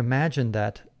 you can imagine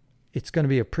that it's going to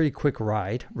be a pretty quick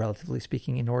ride, relatively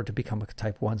speaking, in order to become a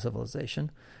type 1 civilization,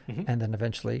 and then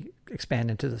eventually expand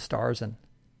into the stars and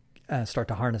start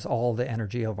to harness all the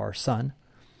energy of our sun.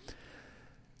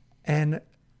 And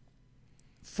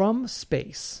from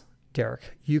space,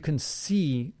 Derek, you can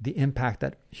see the impact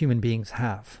that human beings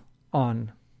have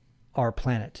on our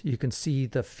planet. You can see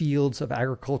the fields of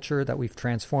agriculture that we've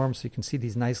transformed. So you can see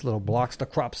these nice little blocks, the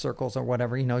crop circles or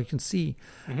whatever. You can see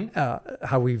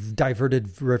how we've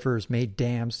diverted rivers, made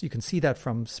dams. You can see that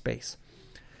from space,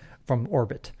 from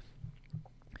orbit.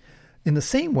 In the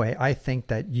same way, I think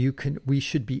that we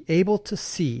should be able to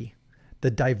see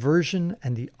the diversion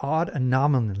and the odd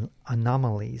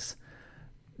anomalies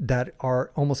that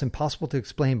are almost impossible to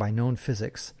explain by known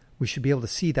physics. We should be able to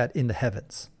see that in the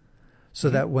heavens, so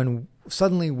that when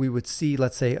suddenly we would see,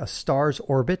 let's say, a star's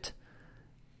orbit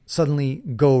suddenly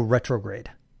go retrograde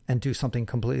and do something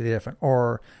completely different,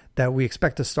 or that we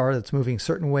expect a star that's moving a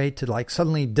certain way to like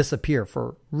suddenly disappear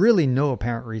for really no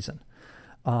apparent reason,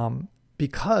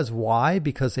 Because why?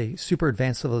 Because a super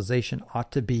advanced civilization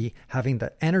ought to be having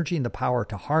the energy and the power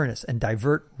to harness and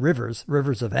divert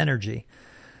rivers of energy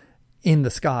in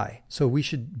the sky. So we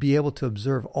should be able to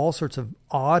observe all sorts of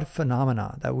odd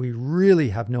phenomena that we really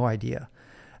have no idea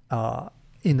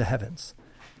in the heavens.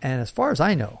 And as far as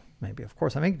I know, maybe, of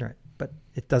course, I'm ignorant, but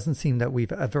it doesn't seem that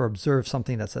we've ever observed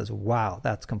something that says, wow,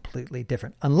 that's completely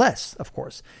different. Unless, of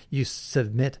course, you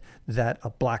submit that a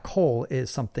black hole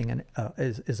is something,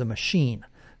 is a machine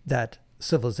that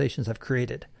civilizations have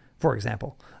created, for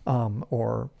example,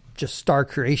 or just star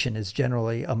creation is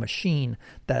generally a machine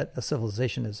that a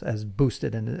civilization has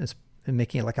boosted and is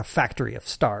making it like a factory of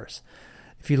stars,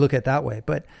 if you look at it that way.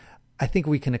 But I think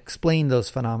we can explain those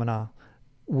phenomena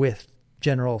with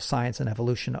general science and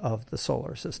evolution of the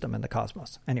solar system and the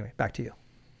cosmos. Anyway, back to you.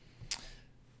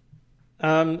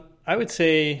 I would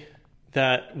say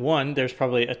that, one, there's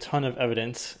probably a ton of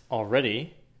evidence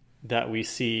already that we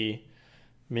see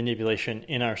manipulation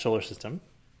in our solar system.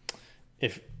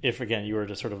 If again, you were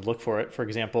to sort of look for it, for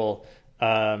example,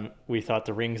 we thought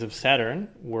the rings of Saturn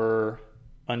were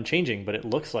unchanging, but it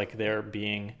looks like they're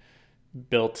being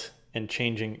built and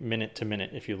changing minute to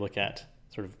minute if you look at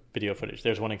sort of video footage.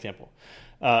 There's one example.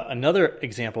 Another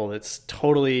example that's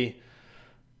totally,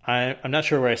 I'm not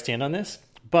sure where I stand on this,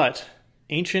 but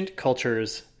ancient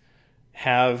cultures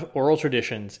have oral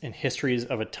traditions and histories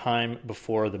of a time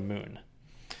before the moon.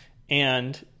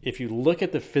 And if you look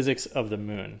at the physics of the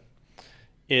moon,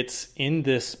 it's in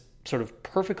this sort of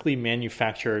perfectly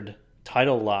manufactured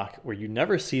tidal lock where you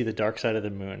never see the dark side of the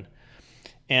moon.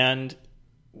 And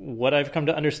what I've come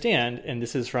to understand, and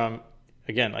this is from,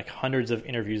 again, like hundreds of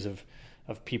interviews of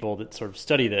people that sort of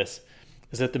study this,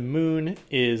 is that the moon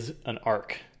is an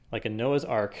ark, like a Noah's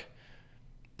Ark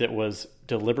that was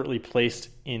deliberately placed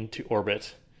into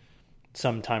orbit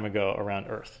some time ago around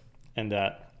Earth. And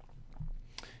that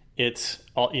it's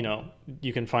all,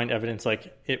 you can find evidence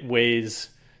like it weighs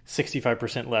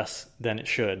 65% less than it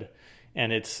should.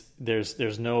 And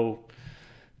there's no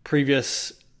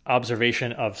previous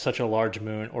observation of such a large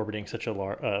moon orbiting such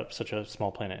a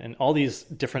small planet, and all these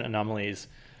different anomalies,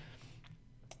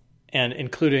 and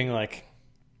including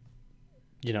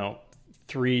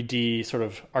 3D sort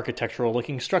of architectural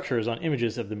looking structures on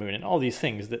images of the moon, and all these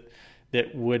things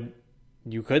that would,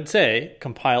 you could say,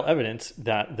 compile evidence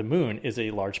that the moon is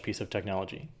a large piece of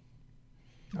technology.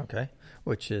 Okay,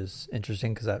 which is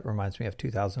interesting because that reminds me of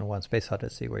 2001: Space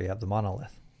Odyssey, where you have the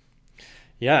monolith.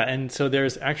 Yeah, and so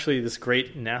there's actually this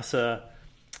great NASA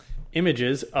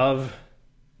images of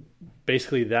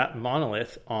basically that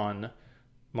monolith on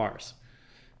Mars.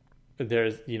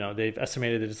 There's, they've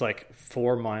estimated that it's like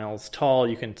 4 miles tall.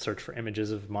 You can search for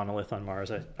images of monolith on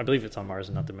Mars. I believe it's on Mars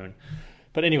and not the moon.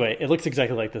 But anyway, it looks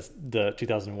exactly like the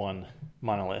 2001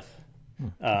 monolith,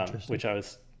 which I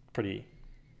was pretty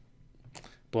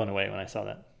blown away when I saw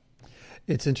that.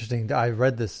 It's interesting.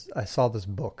 I saw this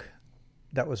book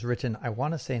that was written, I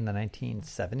want to say in the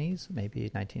 1970s, maybe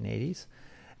 1980s.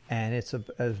 And it's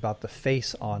about the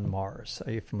face on Mars.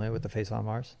 Are you familiar with the face on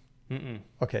Mars? Mm-mm.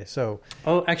 Okay, so...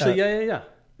 Oh, actually, yeah.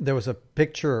 There was a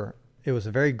picture. It was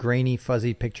a very grainy,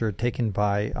 fuzzy picture taken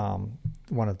by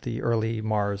one of the early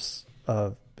Mars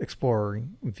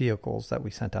exploring vehicles that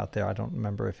we sent out there. I don't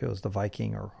remember if it was the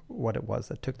Viking or what it was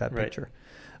that took that picture.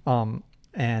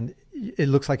 And it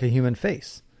looks like a human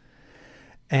face.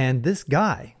 And this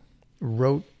guy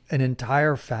wrote an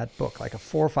entire fat book, like a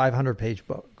 400 or 500 page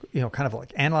book, kind of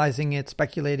like analyzing it,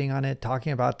 speculating on it,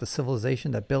 talking about the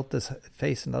civilization that built this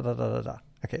face and da-da-da-da-da.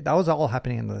 Okay, that was all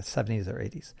happening in the 70s or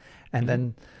 80s. And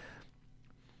then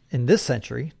in this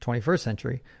century, 21st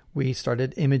century, we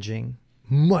started imaging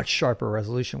much sharper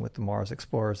resolution with the Mars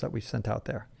explorers that we sent out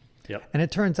there. Yep. And it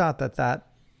turns out that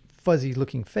fuzzy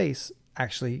looking face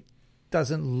actually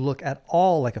doesn't look at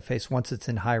all like a face once it's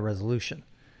in high resolution.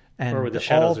 And or where the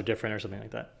shadows are different or something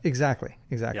like that. Exactly.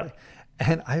 Yep.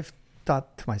 And I've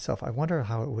thought to myself, I wonder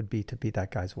how it would be to be that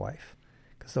guy's wife.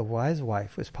 Because the guy's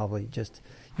wife was probably just,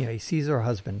 he sees her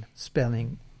husband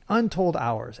spending untold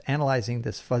hours analyzing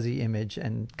this fuzzy image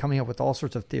and coming up with all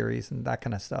sorts of theories and that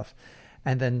kind of stuff.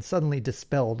 And then suddenly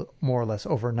dispelled more or less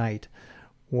overnight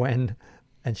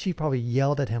and she probably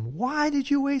yelled at him, why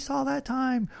did you waste all that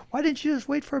time? Why didn't you just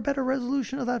wait for a better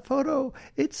resolution of that photo?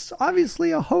 It's obviously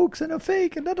a hoax and a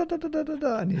fake and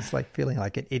da-da-da-da-da-da. And he's like feeling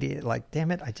like an idiot, like, damn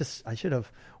it, I should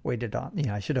have waited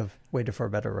I should have waited for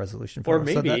a better resolution. Or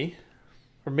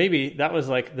maybe that was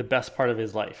like the best part of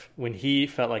his life, when he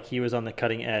felt like he was on the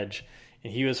cutting edge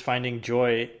and he was finding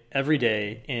joy every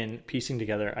day in piecing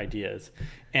together ideas.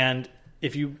 And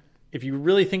if you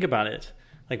really think about it,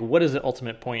 like, what is the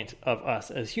ultimate point of us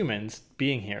as humans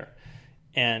being here?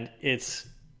 And it's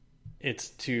it's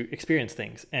to experience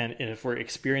things. And if we're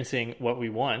experiencing what we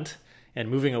want and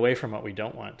moving away from what we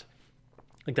don't want,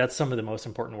 like that's some of the most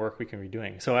important work we can be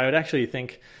doing. So I would actually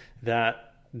think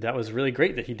that that was really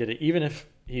great that he did it, even if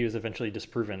he was eventually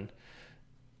disproven,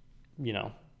 you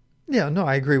know. Yeah, no,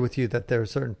 I agree with you that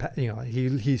there's certain, you know,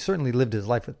 he certainly lived his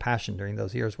life with passion during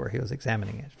those years where he was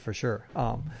examining it, for sure.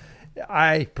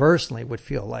 I personally would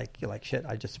feel like, you're like, shit,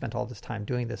 I just spent all this time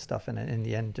doing this stuff and in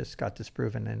the end just got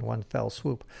disproven in one fell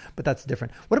swoop. But that's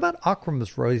different. What about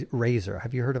Occam's razor?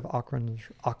 Have you heard of Occam's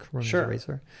Sure.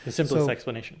 razor? The simplest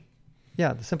explanation.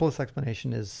 Yeah, the simplest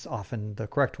explanation is often the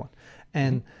correct one.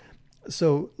 And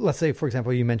so let's say, for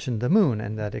example, you mentioned the moon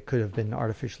and that it could have been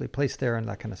artificially placed there and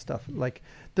that kind of stuff. Like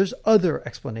there's other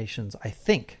explanations, I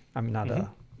think. I'm not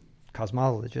a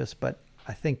cosmologist, but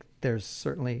I think there's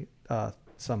certainly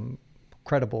some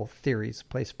credible theories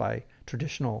placed by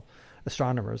traditional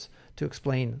astronomers to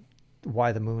explain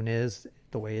why the moon is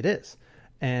the way it is.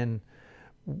 And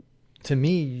to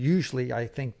me, usually I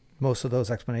think most of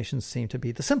those explanations seem to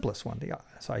be the simplest one.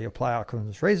 So I apply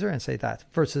Occam's razor and say that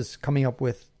versus coming up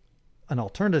with an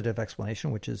alternative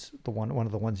explanation, which is one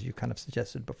of the ones you kind of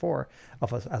suggested before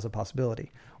as a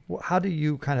possibility. How do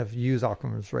you kind of use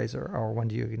Occam's razor, or when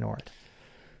do you ignore it?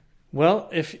 Well,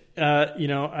 if,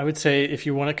 I would say if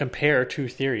you want to compare two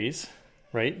theories,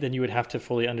 right, then you would have to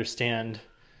fully understand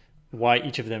why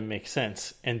each of them makes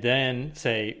sense and then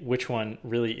say which one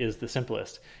really is the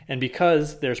simplest. And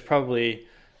because there's probably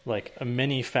like a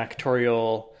many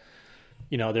factorial,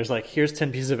 there's like, here's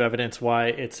 10 pieces of evidence why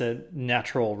it's a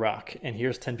natural rock. And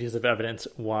here's 10 pieces of evidence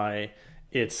why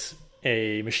it's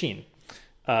a machine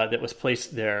that was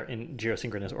placed there in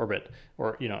geosynchronous orbit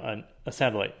or, a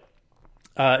satellite.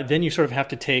 Then you sort of have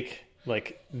to take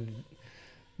like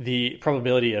the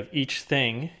probability of each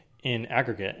thing in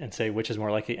aggregate and say which is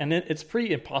more likely. And it's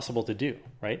pretty impossible to do,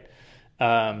 right?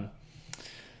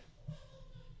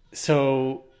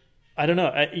 So I don't know.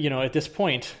 At this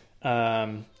point,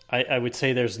 I would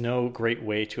say there's no great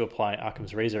way to apply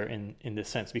Occam's razor in this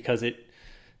sense, because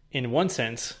in one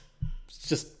sense, it's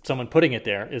just someone putting it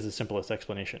there is the simplest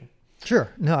explanation.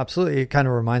 Sure. No, absolutely. It kind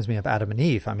of reminds me of Adam and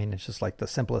Eve. I mean, it's just like the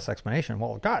simplest explanation.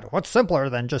 Well, God, what's simpler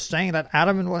than just saying that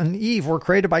Adam and Eve were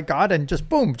created by God and just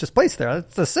boom, just placed there?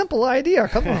 It's a simple idea.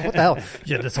 Come on, what the hell?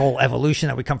 Yeah, this whole evolution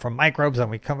that we come from microbes and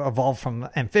we evolved from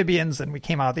amphibians and we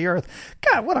came out of the earth.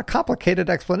 God, what a complicated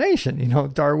explanation.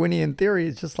 Darwinian theory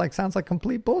is just like, sounds like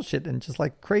complete bullshit and just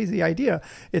like crazy idea.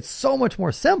 It's so much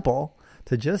more simple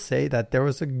to just say that there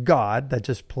was a God that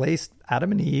just placed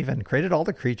Adam and Eve and created all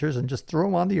the creatures and just threw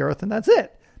them on the earth, and that's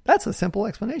it. That's a simple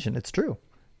explanation. It's true.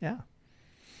 Yeah.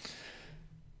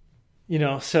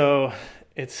 So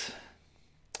it's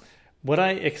what I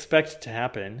expect to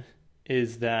happen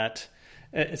is that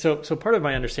so part of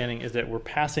my understanding is that we're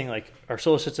passing, like our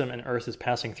solar system and Earth is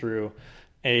passing through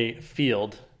a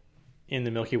field in the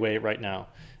Milky Way right now.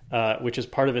 Which is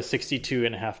part of a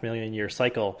 62.5 million year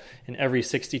cycle. And every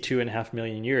 62.5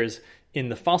 million years in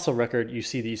the fossil record, you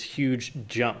see these huge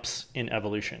jumps in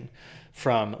evolution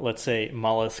from, let's say,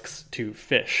 mollusks to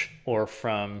fish, or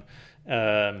from,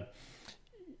 all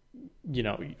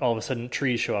of a sudden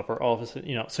trees show up, or all of a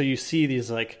sudden, so you see these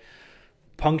like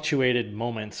punctuated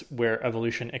moments where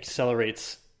evolution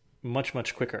accelerates much,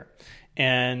 much quicker.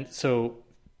 And so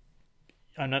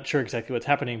I'm not sure exactly what's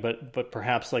happening, but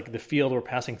perhaps like the field we're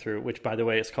passing through, which by the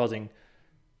way is causing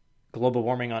global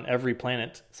warming on every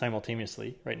planet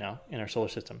simultaneously right now in our solar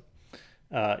system,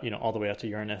 all the way out to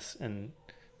Uranus and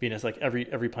Venus, like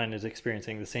every planet is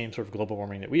experiencing the same sort of global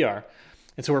warming that we are.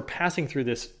 And so we're passing through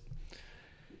this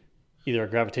either a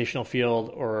gravitational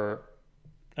field or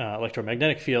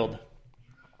electromagnetic field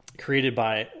created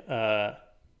by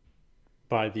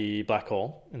the black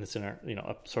hole in the center,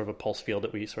 a sort of a pulse field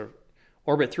that we sort of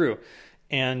orbit through.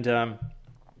 And where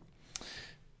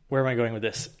am I going with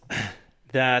this?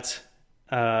 That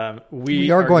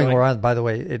we are going around. By the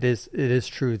way, it is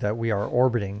true that we are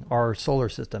orbiting. Our solar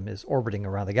system is orbiting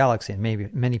around the galaxy, and maybe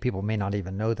many people may not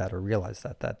even know that or realize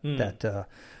that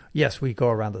yes, we go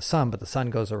around the sun, but the sun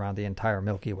goes around the entire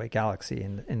Milky Way galaxy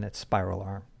in its spiral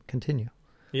arm. Continue.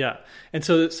 Yeah, and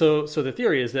so the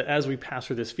theory is that as we pass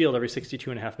through this field every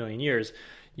 62.5 million years,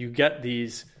 you get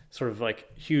these sort of like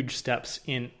huge steps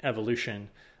in evolution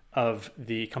of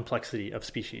the complexity of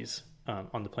species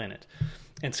on the planet.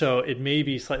 And so it may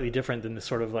be slightly different than the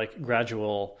sort of like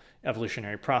gradual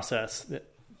evolutionary process that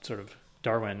sort of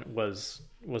Darwin was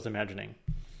imagining.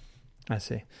 I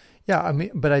see. Yeah, I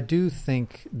mean, but I do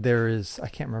think there is, I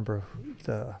can't remember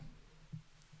the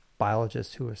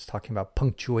biologist who was talking about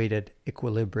punctuated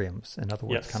equilibriums. In other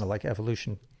words, kind of like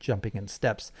evolution jumping in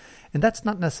steps. And that's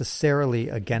not necessarily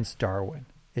against Darwin.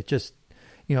 It just,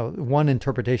 one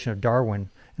interpretation of Darwin,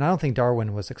 and I don't think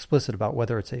Darwin was explicit about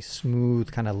whether it's a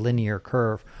smooth kind of linear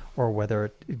curve or whether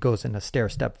it goes in a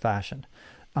stair-step fashion.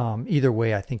 Either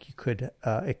way, I think it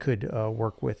could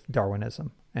work with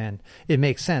Darwinism, and it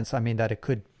makes sense. I mean,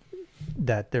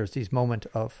 that there's these moments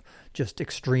of just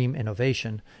extreme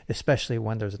innovation, especially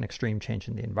when there's an extreme change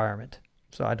in the environment.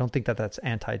 So I don't think that that's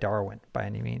anti-Darwin by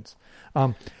any means.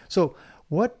 So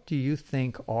what do you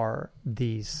think are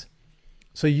these?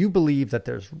 So you believe that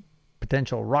there's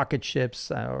potential rocket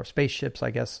ships or spaceships,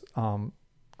 I guess,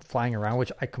 flying around,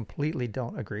 which I completely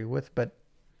don't agree with. But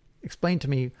explain to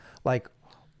me, like,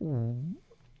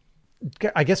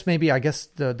 I guess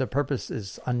the purpose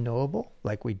is unknowable.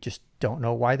 Like, we just don't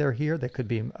know why they're here. There could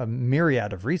be a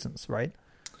myriad of reasons, right?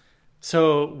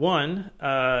 So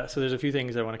so there's a few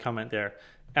things I want to comment there.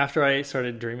 After I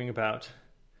started dreaming about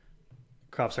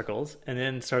crop circles and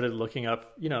then started looking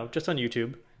up, just on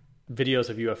YouTube, videos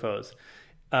of UFOs.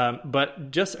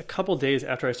 But just a couple days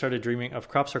after I started dreaming of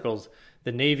crop circles,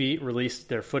 the Navy released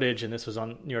their footage, and this was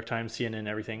on New York Times, CNN,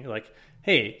 everything, like,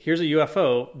 hey, here's a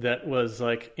UFO that was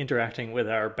like interacting with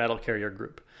our battle carrier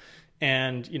group.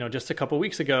 And, just a couple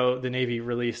weeks ago, the Navy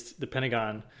released, the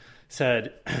Pentagon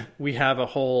said, we have a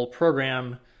whole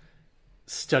program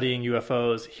studying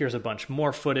UFOs. Here's a bunch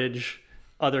more footage.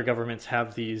 Other governments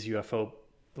have these UFO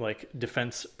like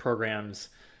defense programs.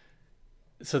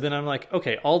 So then I'm like,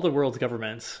 okay, all the world's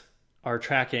governments are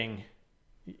tracking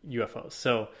UFOs.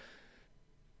 So,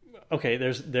 okay,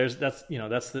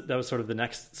 that was sort of the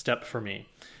next step for me.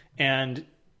 And,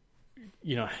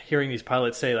 hearing these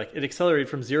pilots say, like, it accelerated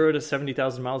from 0 to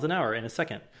 70,000 miles an hour in a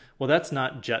second. Well, that's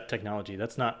not jet technology.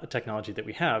 That's not a technology that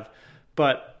we have.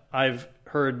 But I've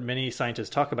heard many scientists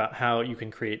talk about how you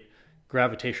can create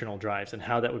gravitational drives and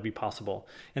how that would be possible.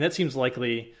 And that seems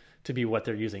likely to be what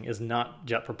they're using, is not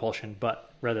jet propulsion,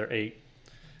 but rather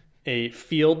a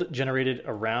field generated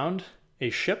around a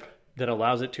ship that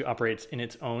allows it to operate in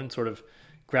its own sort of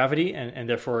gravity and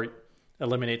therefore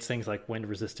eliminates things like wind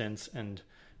resistance and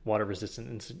water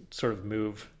resistance and sort of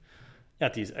move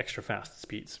at these extra fast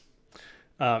speeds.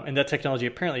 And that technology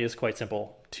apparently is quite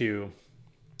simple to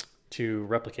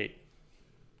replicate.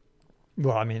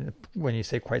 Well, I mean, when you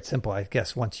say quite simple, I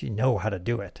guess once you know how to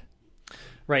do it.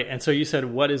 Right. And so you said,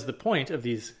 what is the point of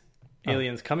these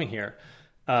aliens coming here?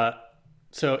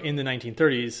 So in the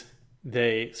 1930s,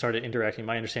 they started interacting,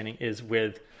 my understanding is,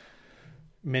 with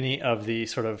many of the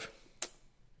sort of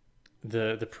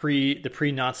the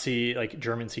pre-Nazi, like,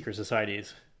 German secret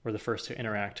societies were the first to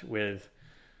interact with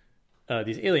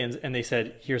these aliens. And they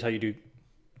said, here's how you do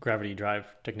gravity drive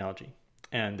technology.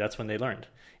 And that's when they learned.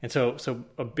 And so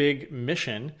a big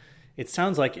mission, it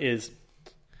sounds like, is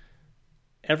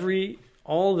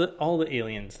all the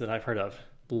aliens that I've heard of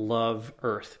love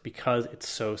Earth because it's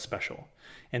so special.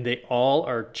 And they all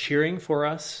are cheering for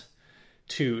us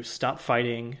to stop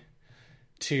fighting,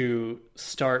 to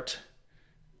start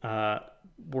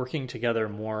working together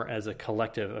more as a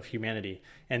collective of humanity.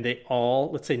 And they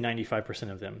all, let's say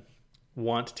 95% of them,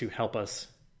 want to help us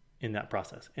in that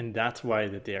process. And that's why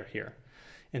that they are here.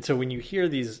 And so when you hear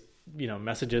these,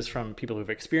 messages from people who've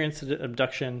experienced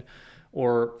abduction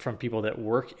or from people that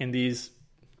work in these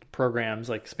programs,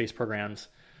 like space programs,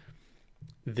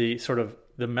 the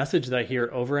message that I hear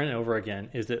over and over again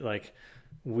is that, like,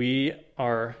 we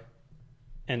are,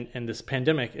 and this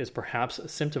pandemic is perhaps a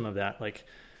symptom of that. Like,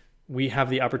 we have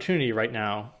the opportunity right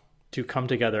now to come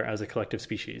together as a collective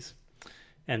species.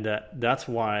 And that's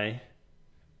why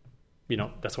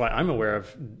I'm aware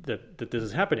of that this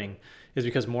is happening, is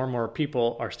because more and more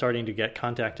people are starting to get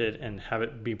contacted and have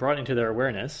it be brought into their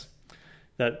awareness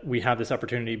that we have this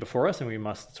opportunity before us and we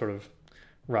must sort of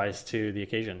rise to the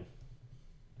occasion.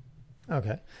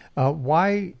 Okay.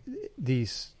 Why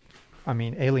these,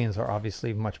 aliens are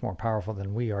obviously much more powerful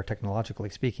than we are, technologically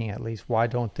speaking, at least. Why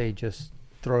don't they just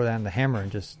throw down the hammer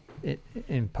and just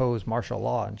impose martial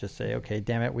law and just say, okay,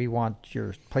 damn it, we want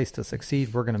your place to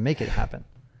succeed. We're going to make it happen.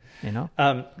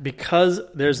 Because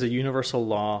there's a universal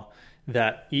law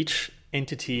that each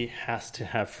entity has to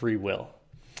have free will.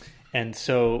 And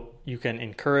so you can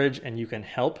encourage and you can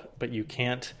help, but you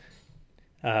can't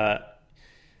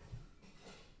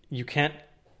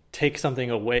take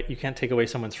something away. You can't take away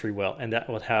someone's free will, and that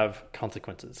will have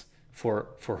consequences for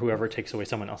whoever takes away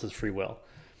someone else's free will.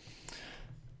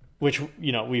 Which,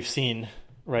 we've seen,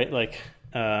 right? Like,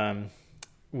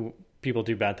 people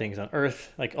do bad things on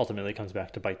Earth, like, ultimately it comes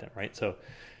back to bite them, right? So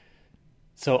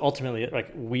ultimately,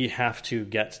 like, we have to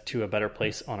get to a better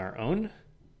place on our own.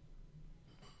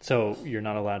 So you're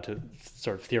not allowed to,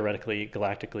 sort of theoretically,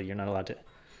 galactically, you're not allowed to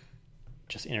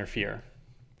just interfere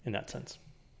in that sense.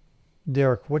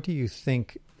 Derek, what do you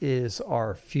think is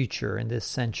our future in this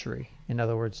century? In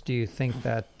other words, do you think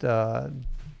that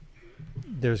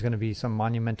there's going to be some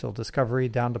monumental discovery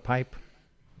down the pipe?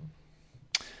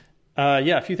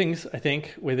 Yeah, a few things, I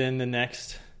think, within the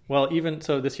next, even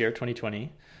so this year,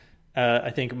 2020, I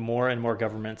think more and more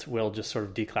governments will just sort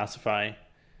of declassify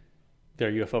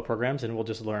their UFO programs, and we'll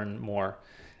just learn more.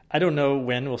 I don't know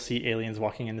when we'll see aliens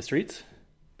walking in the streets,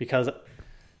 because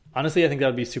honestly, I think that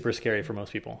would be super scary for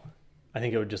most people. I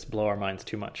think it would just blow our minds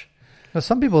too much. Well,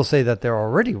 some people say that they're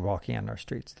already walking on our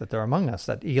streets, that they're among us,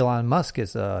 that Elon Musk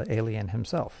is an alien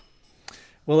himself.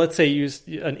 Well, let's say use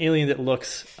an alien that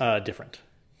looks different.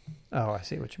 Oh, I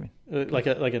see what you mean. Like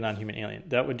a non-human alien.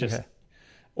 That would just... Okay.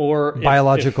 Or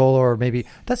biological, or maybe...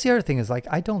 That's the other thing is, like,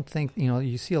 I don't think,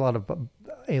 you see a lot of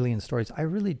alien stories. I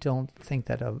really don't think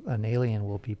that an alien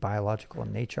will be biological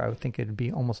in nature. I would think it would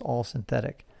be almost all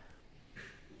synthetic.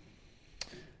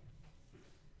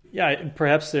 Yeah,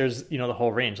 perhaps there's, the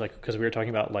whole range, like, because we were talking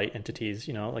about light entities,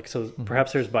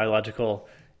 perhaps there's biological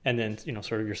and then,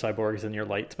 sort of your cyborgs and your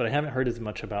lights, but I haven't heard as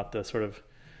much about the sort of,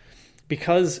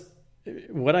 because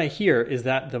what I hear is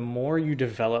that the more you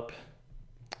develop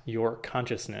your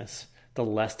consciousness, the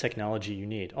less technology you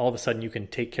need. All of a sudden you can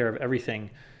take care of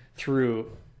everything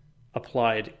through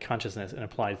applied consciousness and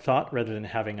applied thought rather than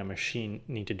having a machine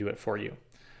need to do it for you.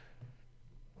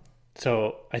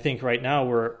 So I think right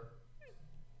now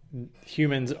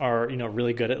humans are,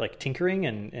 really good at like tinkering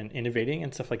and innovating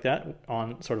and stuff like that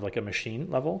on sort of like a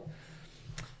machine level.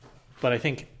 But I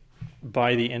think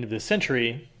by the end of this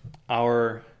century,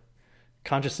 our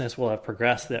consciousness will have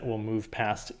progressed that will move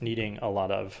past needing a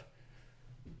lot of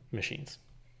machines.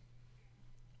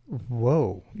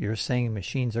 Whoa, you're saying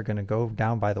machines are going to go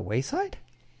down by the wayside?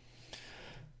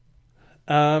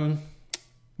 We're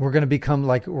going to become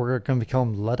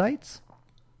Luddites?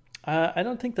 I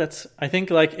don't think that's. I think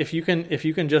like if you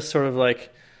can just sort of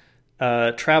like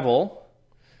travel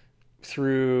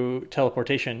through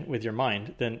teleportation with your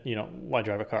mind, then why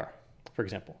drive a car, for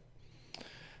example?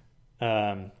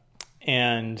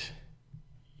 And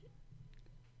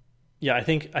yeah, I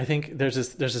think there's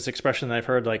this expression that I've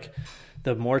heard, like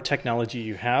the more technology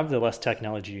you have, the less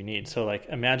technology you need. So like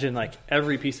imagine like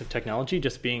every piece of technology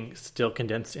just being still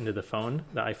condensed into the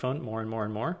iPhone, more and more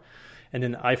and more. And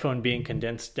then the iPhone being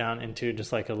condensed down into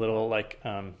just like a little like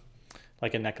a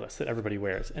necklace that everybody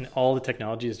wears, and all the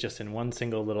technology is just in one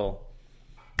single little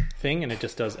thing, and it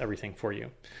just does everything for you.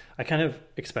 I kind of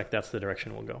expect that's the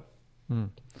direction we'll go.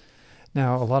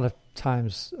 Now, a lot of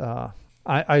times,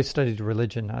 I studied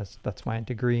religion. That's my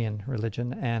degree in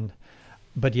religion,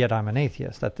 but yet I'm an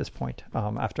atheist at this point.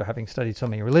 After having studied so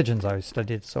many religions, I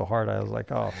studied it so hard, I was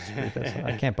like, oh, screw this.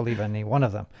 I can't believe any one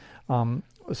of them.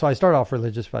 So I started off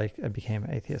religious, but I became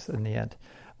atheist in the end.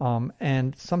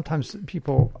 And sometimes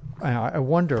people, I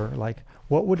wonder, like,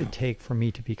 what would it take for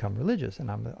me to become religious? And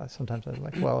sometimes I'm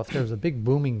like, well, if there's a big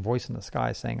booming voice in the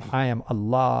sky saying, I am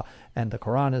Allah and the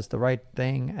Quran is the right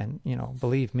thing, and,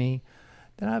 believe me,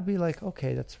 then I'd be like,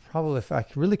 okay, that's probably, if I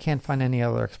really can't find any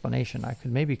other explanation, I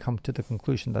could maybe come to the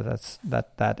conclusion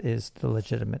that that is the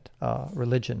legitimate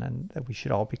religion, and that we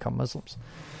should all become Muslims.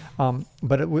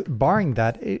 But barring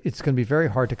that, it's going to be very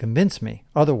hard to convince me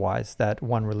otherwise that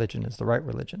one religion is the right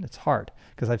religion. It's hard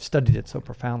because I've studied it so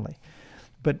profoundly.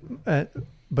 But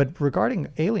regarding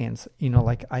aliens,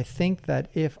 like I think that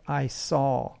if I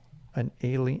saw an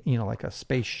alien, like a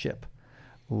spaceship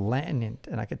landing,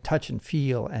 and I could touch and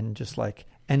feel, and just like,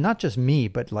 and not just me,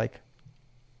 but like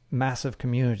massive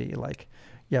community, like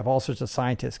you have all sorts of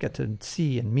scientists get to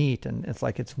see and meet, and it's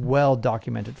like it's well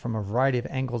documented from a variety of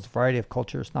angles, variety of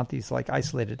cultures, not these like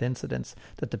isolated incidents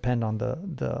that depend on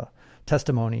the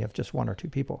testimony of just one or two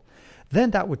people.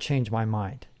 Then that would change my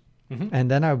mind. Mm-hmm.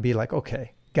 And then I would be like,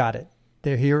 okay, got it.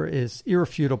 Here is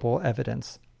irrefutable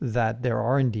evidence that there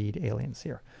are indeed aliens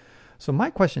here. So my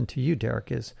question to you,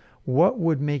 Derek, is what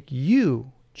would make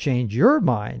you change your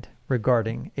mind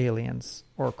regarding aliens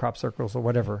or crop circles or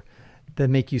whatever, that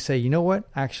make you say, you know what,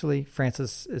 actually,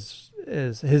 Francis is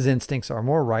his instincts are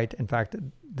more right. In fact,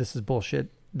 this is bullshit.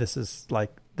 This is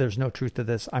like, there's no truth to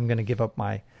this. I'm going to give up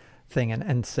my thing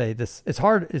and say this. It's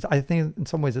hard. I think in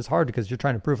some ways it's hard because you're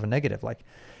trying to prove a negative. Like,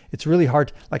 it's really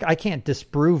hard. Like, I can't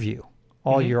disprove you.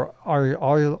 All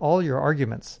mm-hmm. your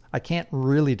arguments. I can't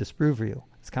really disprove you.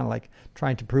 It's kind of like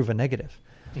trying to prove a negative.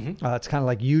 Mm-hmm. It's kind of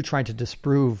like you trying to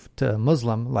disprove to a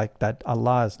Muslim like that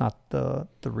Allah is not the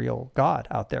real God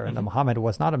out there, mm-hmm. and that Muhammad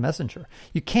was not a messenger.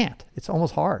 You can't. It's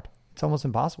almost hard. It's almost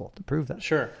impossible to prove that.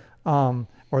 Sure.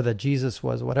 Or that Jesus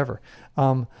was whatever.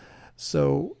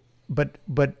 So,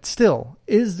 but still,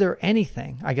 is there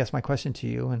anything, I guess my question to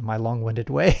you in my long-winded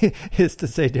way is to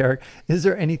say, Derek, is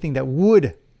there anything that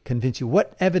would convince you?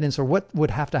 What evidence or what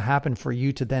would have to happen for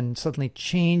you to then suddenly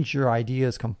change your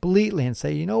ideas completely and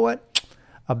say, you know what,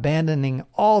 abandoning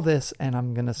all this, and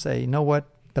I'm going to say, you know what,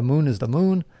 the moon is the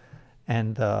moon,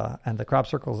 and the crop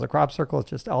circle is the crop circle.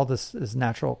 It's just all this is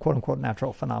natural, quote unquote,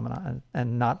 natural phenomena,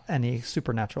 and not any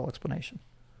supernatural explanation.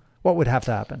 What would have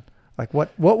to happen? Like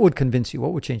what would convince you?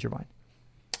 What would change your mind?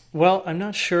 Well, I'm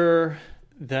not sure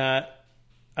that,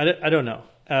 I don't know.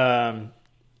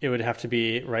 It would have to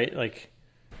be, right, like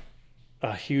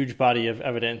a huge body of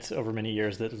evidence over many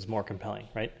years that is more compelling,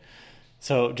 right?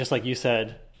 So just like you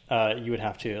said, you would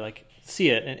have to like see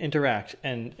it and interact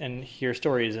and hear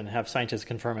stories and have scientists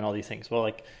confirm and all these things. Well,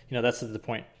 like, that's the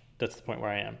point. That's the point where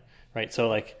I am, right? So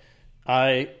like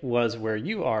I was where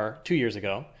you are 2 years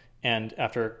ago, and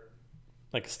after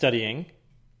like studying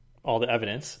all the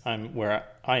evidence, I'm where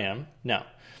I am now.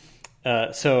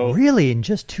 So really, in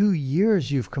just 2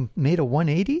 years, you've made a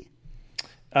 180?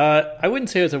 I wouldn't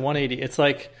say it was a 180. It's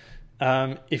like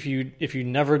if you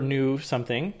never knew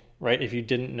something, right? If you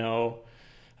didn't know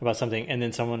about something, and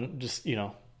then someone just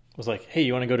was like, "Hey,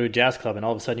 you want to go to a jazz club?" And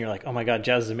all of a sudden you're like, "Oh my God,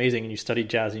 jazz is amazing!" And you studied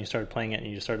jazz and you started playing it and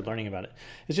you just started learning about it.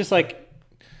 It's just like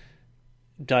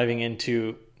diving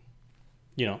into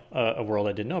a world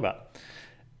I didn't know about.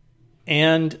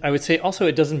 And I would say also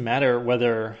it doesn't matter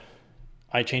whether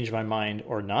I change my mind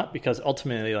or not, because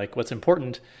ultimately, like, what's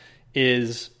important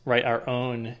is, right, our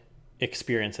own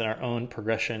experience and our own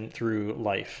progression through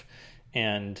life.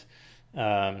 And,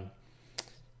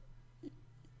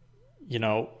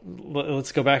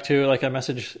 let's go back to like a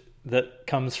message that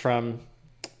comes from,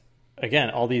 again,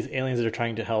 all these aliens that are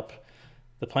trying to help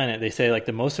the planet. They say like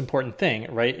the most important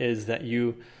thing, right, is that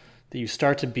you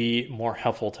start to be more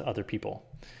helpful to other people.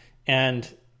 And,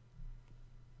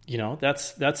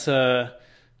 that's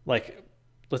like,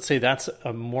 let's say that's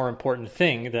a more important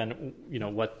thing than,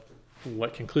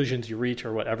 what conclusions you reach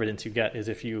or what evidence you get, is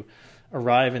if you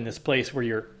arrive in this place where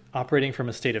you're operating from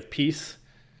a state of peace,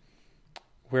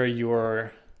 where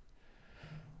you're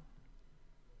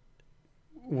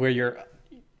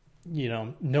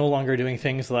no longer doing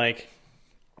things like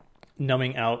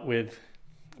numbing out with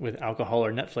alcohol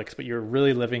or Netflix, but you're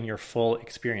really living your full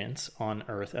experience on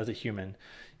Earth as a human.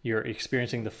 You're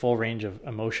experiencing the full range of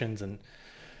emotions and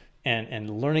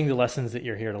learning the lessons that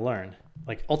you're here to learn.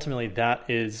 Like, ultimately, that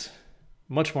is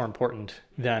much more important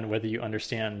than whether you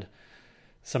understand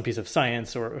some piece of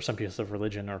science or some piece of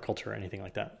religion or culture or anything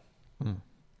like that.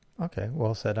 Okay,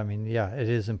 well said. I mean, yeah, it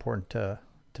is important to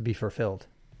be fulfilled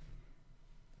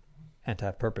and to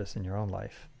have purpose in your own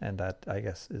life, and that, I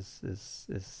guess,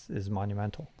 is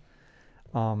monumental.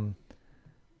 The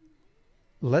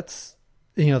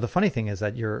funny thing is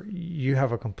that your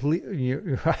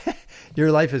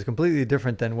life is completely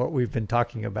different than what we've been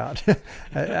talking about.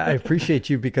 I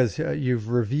appreciate you because you've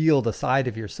revealed a side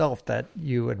of yourself that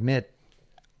you admit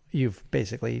you've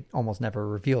basically almost never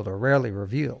revealed or rarely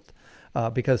revealed.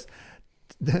 Because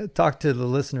talk to the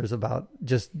listeners about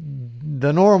just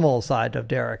the normal side of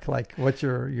Derek. Like, what's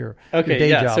your day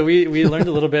job? So we learned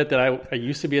a little bit that I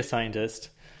used to be a scientist.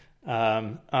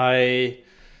 So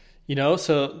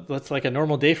that's like a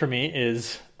normal day for me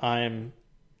is I'm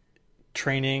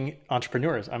training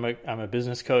entrepreneurs. I'm a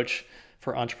business coach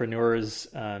for entrepreneurs,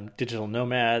 digital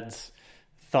nomads,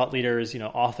 thought leaders,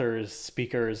 authors,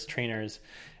 speakers, trainers.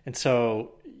 And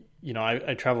so,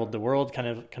 I traveled the world kind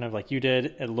of like you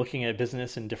did, and looking at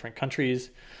business in different countries.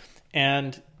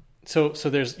 And so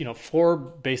there's, 4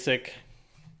 basic,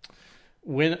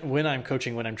 when I'm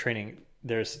coaching, when I'm training,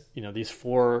 there's, these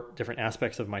 4 different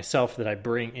aspects of myself that I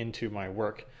bring into my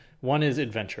work. One is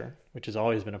adventure, which has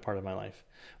always been a part of my life.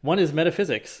 One is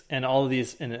metaphysics and all of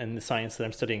these, and the science that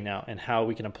I'm studying now, and how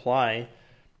we can apply,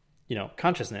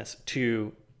 consciousness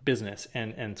to business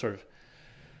and sort of,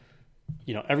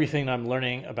 everything I'm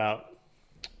learning about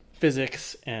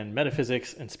physics and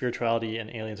metaphysics and spirituality and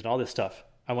aliens and all this stuff.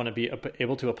 I want to be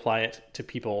able to apply it to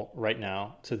people right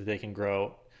now so that they can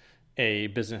grow a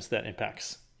business that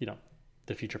impacts,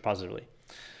 the future positively.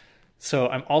 So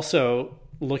I'm also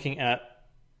looking at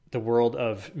the world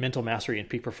of mental mastery and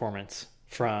peak performance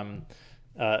from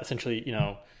essentially,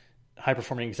 high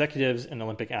performing executives and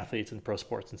Olympic athletes and pro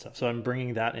sports and stuff. So I'm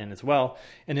bringing that in as well.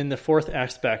 And then the 4th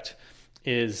aspect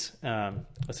is,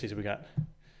 let's see, so we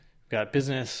got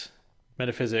business,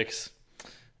 metaphysics,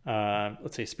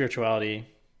 let's say spirituality,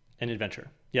 and adventure.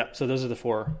 Yeah. So those are the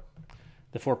four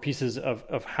pieces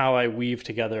of how I weave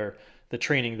together the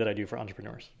training that I do for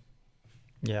entrepreneurs.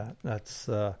 Yeah, that's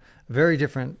very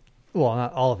different. Well,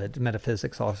 not all of it.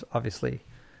 Metaphysics obviously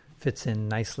fits in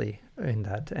nicely in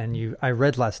that. And I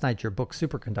read last night your book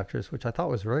Superconductors, which I thought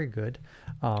was very good.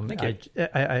 Thank you.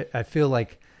 I feel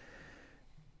like,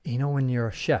 when you're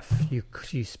a chef,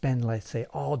 you spend, let's say,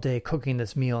 all day cooking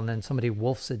this meal, and then somebody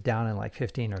wolfs it down in like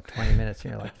 15 or 20 minutes,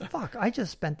 and you're like, fuck, I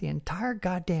just spent the entire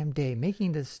goddamn day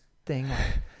making this thing,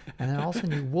 and then all of a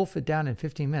sudden you wolf it down in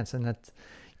 15 minutes, and that's,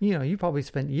 you probably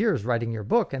spent years writing your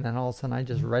book, and then all of a sudden I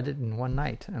just read it in one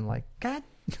night, and I'm like, God.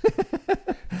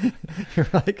 You're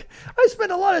like, I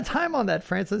spent a lot of time on that,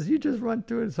 Francis. You just run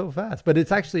through it so fast. But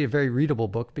it's actually a very readable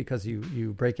book because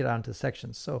you break it out into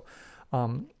sections. So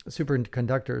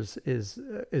Superconductors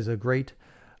is a great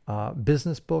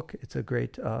business book. It's a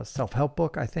great self-help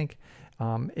book, I think.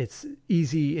 It's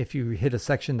easy if you hit a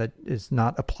section that is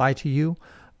not applied to you.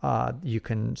 You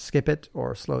can skip it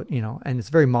or slow it, and it's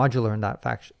very modular in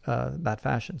that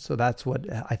fashion. So that's what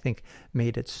I think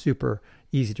made it super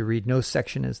easy to read. No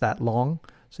section is that long,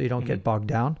 so you don't get bogged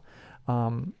down.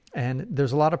 And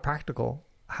there's a lot of practical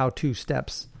how-to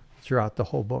steps throughout the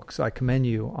whole book. So I commend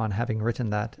you on having written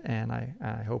that, and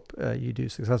I hope you do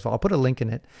successful. I'll put a link in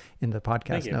it in the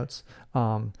podcast notes.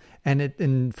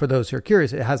 And for those who are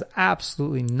curious, it has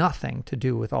absolutely nothing to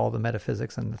do with all the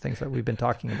metaphysics and the things that we've been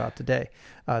talking about today.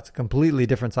 It's a completely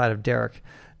different side of Derek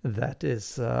that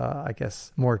is, I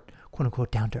guess, more quote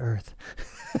unquote down to earth.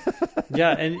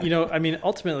 Yeah. And,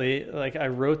 ultimately, like, I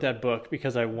wrote that book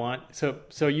because I want,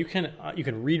 so you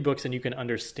can read books and you can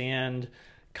understand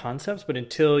concepts, but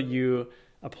until you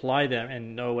apply them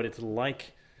and know what it's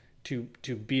like to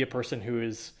be a person who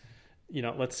is,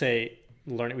 let's say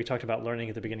learning, we talked about learning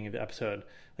at the beginning of the episode,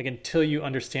 like, until you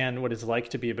understand what it's like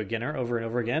to be a beginner over and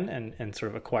over again and sort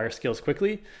of acquire skills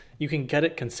quickly, you can get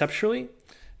it conceptually,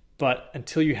 but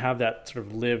until you have that sort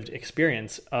of lived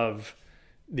experience of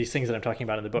these things that I'm talking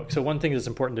about in the book. So one thing that's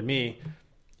important to me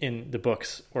in the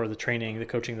books or the training, the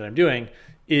coaching that I'm doing,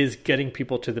 is getting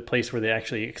people to the place where they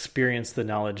actually experience the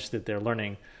knowledge that they're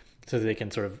learning so that they can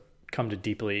sort of come to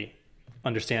deeply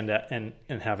understand that and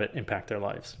have it impact their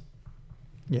lives.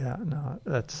 Yeah, no,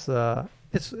 that's,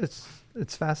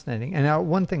 it's fascinating. And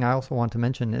one thing I also want to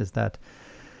mention is that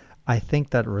I think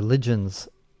that religions,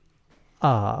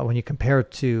 when you compare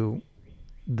it to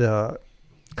the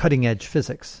cutting edge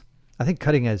physics, I think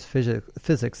cutting edge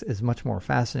physics is much more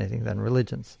fascinating than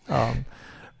religions.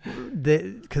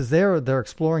 Because they're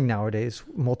exploring nowadays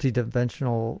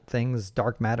multidimensional things,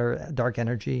 dark matter, dark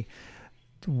energy,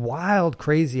 wild,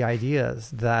 crazy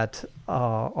ideas that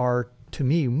are, to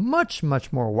me, much,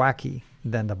 much more wacky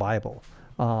than the Bible.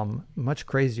 Much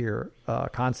crazier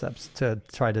concepts to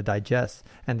try to digest.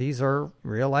 And these are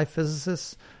real life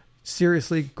physicists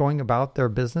seriously going about their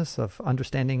business of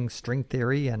understanding string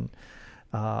theory and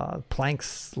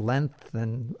Planck's length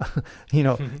and,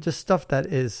 just stuff that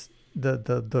is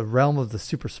the realm of the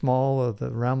super small or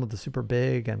the realm of the super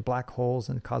big, and black holes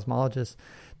and cosmologists,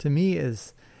 to me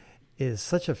is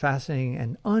such a fascinating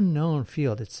and unknown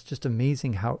field. It's just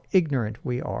amazing how ignorant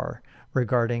we are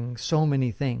regarding so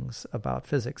many things about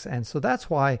physics. And so that's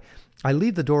why I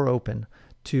leave the door open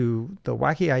to the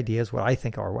wacky ideas, what I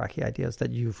think are wacky ideas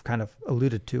that you've kind of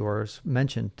alluded to or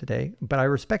mentioned today. But I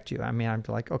respect you. I mean, I'm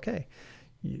like, okay,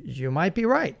 you might be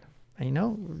right.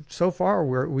 So far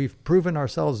we've proven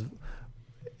ourselves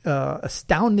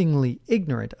astoundingly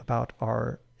ignorant about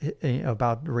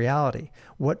reality.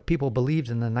 What people believed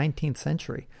in the 19th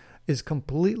century is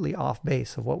completely off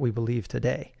base of what we believe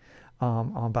today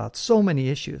about so many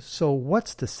issues. So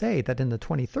what's to say that in the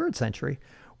 23rd century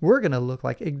we're going to look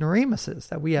like ignoramuses,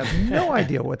 that we have no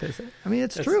idea what this is? I mean,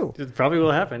 it's true. It probably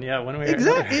will happen. Yeah, one way or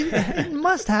another. Exactly. It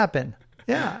must happen.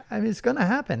 Yeah, I mean, it's going to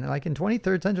happen. Like in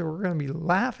 23rd century, we're going to be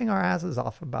laughing our asses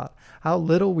off about how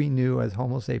little we knew as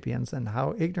Homo sapiens and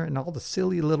how ignorant and all the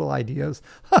silly little ideas.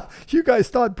 You guys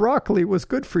thought broccoli was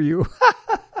good for you.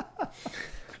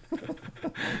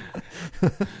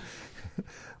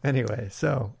 Anyway,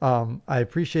 so I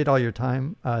appreciate all your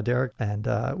time, Derek. And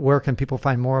where can people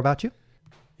find more about you?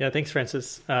 Yeah, thanks,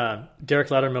 Francis.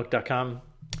 DerekLoudermilk.com.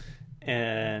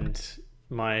 And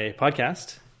my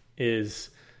podcast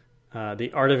is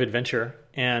The Art of Adventure.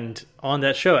 And on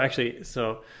that show, actually,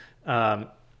 so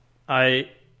I,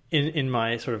 in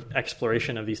my sort of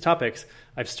exploration of these topics,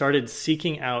 I've started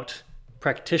seeking out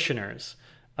practitioners,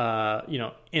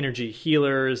 energy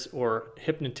healers or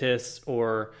hypnotists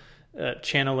or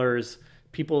channelers,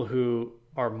 people who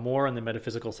are more on the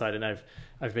metaphysical side. And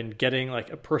I've been getting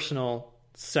like a personal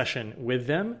session with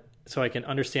them so I can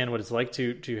understand what it's like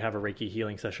to have a Reiki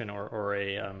healing session or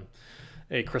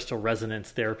a crystal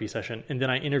resonance therapy session. And then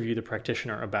I interview the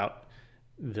practitioner about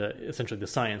essentially the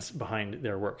science behind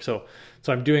their work. So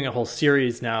I'm doing a whole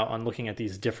series now on looking at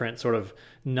these different sort of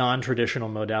non-traditional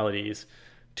modalities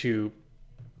to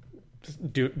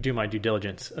do my due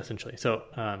diligence, essentially. So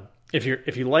if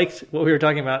you liked what we were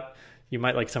talking about, you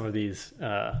might like some of these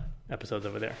episodes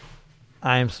over there.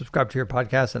 I am subscribed to your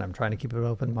podcast, and I'm trying to keep an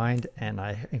open mind, and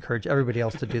I encourage everybody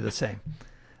else to do the same.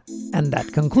 And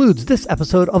that concludes this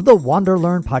episode of the Wander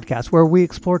Learn podcast, where we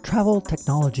explore travel,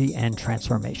 technology, and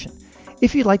transformation.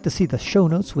 If you'd like to see the show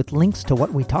notes with links to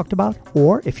what we talked about,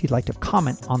 or if you'd like to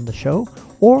comment on the show,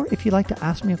 or if you'd like to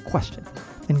ask me a question,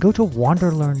 then go to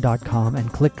wanderlearn.com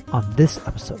and click on this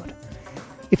episode.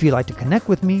 If you'd like to connect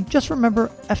with me, just remember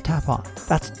ftapon.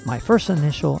 That's my first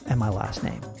initial and my last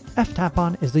name.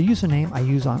 ftapon is the username I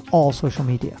use on all social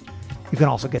media. You can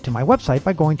also get to my website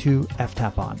by going to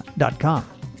ftapon.com.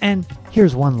 And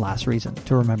here's one last reason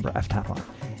to remember ftapon.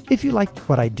 If you like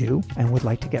what I do and would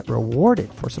like to get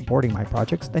rewarded for supporting my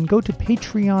projects, then go to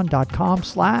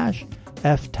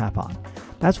patreon.com/ftapon.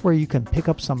 That's where you can pick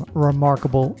up some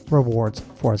remarkable rewards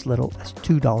for as little as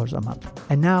 $2 a month.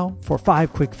 And now for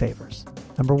 5 quick favors.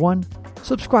 Number 1,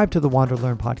 subscribe to the Wander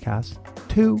Learn podcast.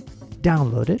 2,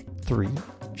 download it. 3,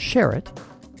 share it.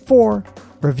 4,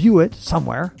 review it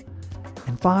somewhere.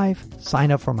 And 5,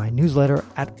 sign up for my newsletter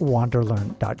at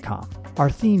wanderlearn.com. Our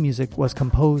theme music was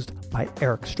composed by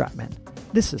Eric Stratman.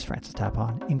 This is Francis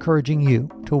Tapon, encouraging you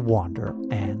to wander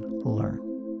and learn.